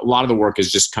come up. A lot of the work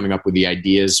is just coming up with the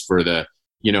ideas for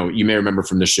you may remember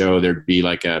from the show, there'd be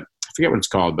I forget what it's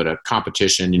called, but a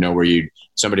competition, where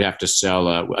somebody have to sell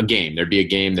a game. There'd be a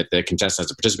game that the contestant has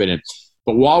to participate in.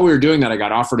 But while we were doing that, I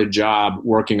got offered a job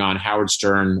working on Howard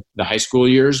Stern, The High School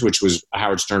Years, which was a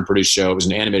Howard Stern produced show. It was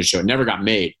an animated show. It never got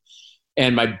made.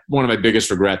 And one of my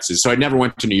biggest regrets is, so I never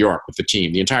went to New York with the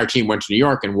team. The entire team went to New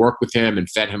York and worked with him and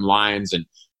fed him lines. And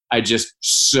I just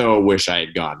so wish I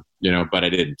had gone, but I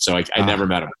didn't. So I never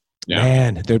met him. Yeah.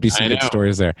 Man, there'd be some good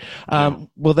stories there.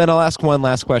 Well, then I'll ask one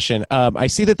last question. I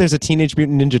see that there's a Teenage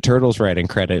Mutant Ninja Turtles writing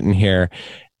credit in here.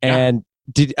 And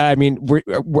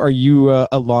are you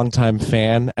a longtime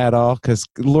fan at all? Because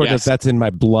Lord knows that's in my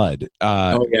blood.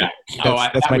 That's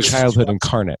my childhood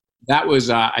incarnate. That was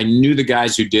I knew the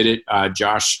guys who did it,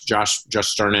 Josh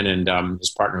Sternan and his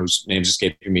partner, whose name's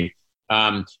escaping me.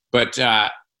 And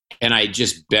I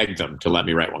just begged them to let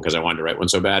me write one because I wanted to write one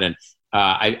so bad. And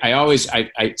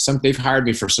they've hired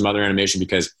me for some other animation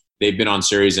because they've been on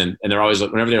series and they're always,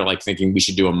 whenever they're thinking we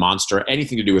should do a monster,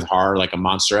 anything to do with horror, like a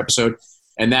monster episode.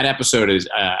 And that episode is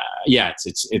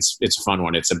it's a fun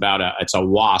one. It's about a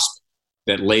wasp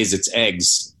that lays its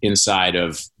eggs inside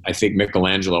of, I think,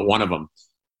 Michelangelo, one of them.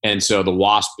 And so the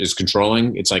wasp is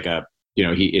controlling. It's like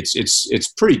it's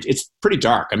pretty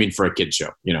dark. For a kid show,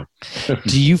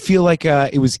 Do you feel like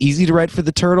it was easy to write for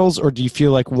the Turtles, or do you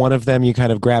feel like one of them you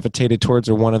kind of gravitated towards,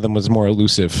 or one of them was more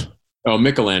elusive? Oh,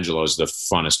 Michelangelo is the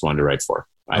funnest one to write for.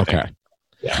 I think.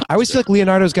 Yeah, I always feel like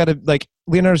Leonardo's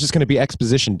just going to be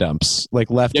exposition dumps,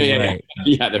 left and right.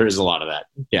 Yeah, there is a lot of that.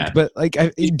 Yeah. But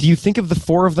do you think of the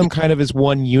four of them kind of as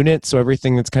one unit? So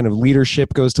everything that's kind of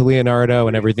leadership goes to Leonardo,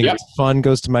 and everything that's fun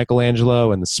goes to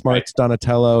Michelangelo, and the smart's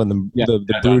Donatello, and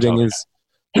the brooding is,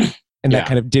 and that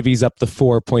kind of divvies up the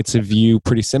 4 points of view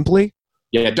pretty simply.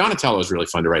 Yeah, Donatello is really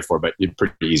fun to write for, but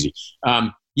pretty easy.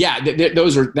 That's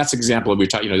an example of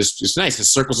it's nice. It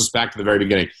circles us back to the very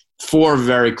beginning. 4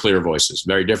 very clear voices,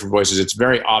 very different voices. It's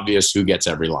very obvious who gets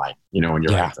every line, when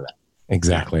you're writing for that.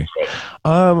 Exactly.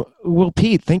 Well,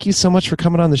 Pete, thank you so much for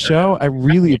coming on the show. I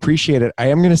really appreciate it. I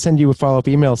am going to send you a follow-up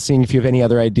email seeing if you have any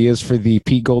other ideas for the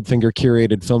Pete Goldfinger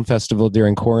curated film festival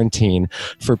during quarantine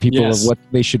for people of what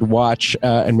they should watch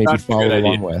and maybe follow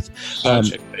along with.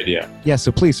 Such a good idea. Yeah,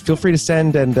 so please feel free to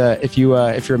send. And if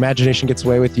your imagination gets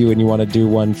away with you and you want to do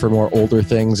one for more older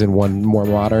things and one more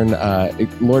modern,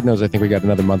 Lord knows I think we got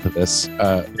another month of this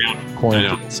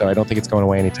quarantine, so I don't think it's going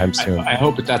away anytime soon. I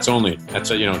hope that's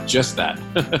just that.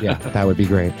 Yeah, that would be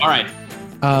great. All right.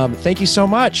 Thank you so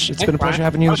much. It's been a pleasure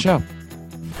having you on the show.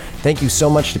 Thank you so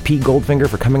much to Pete Goldfinger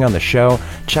for coming on the show.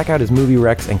 Check out his movie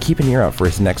Rex and keep an ear out for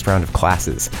his next round of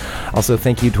classes. Also,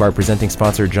 thank you to our presenting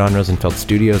sponsor, John Rosenfeld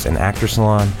Studios and Actor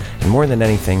Salon. And more than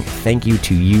anything, thank you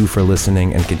to you for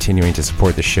listening and continuing to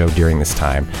support the show during this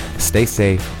time. Stay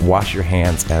safe, wash your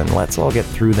hands, and let's all get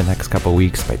through the next couple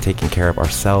weeks by taking care of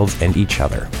ourselves and each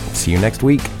other. See you next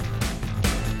week.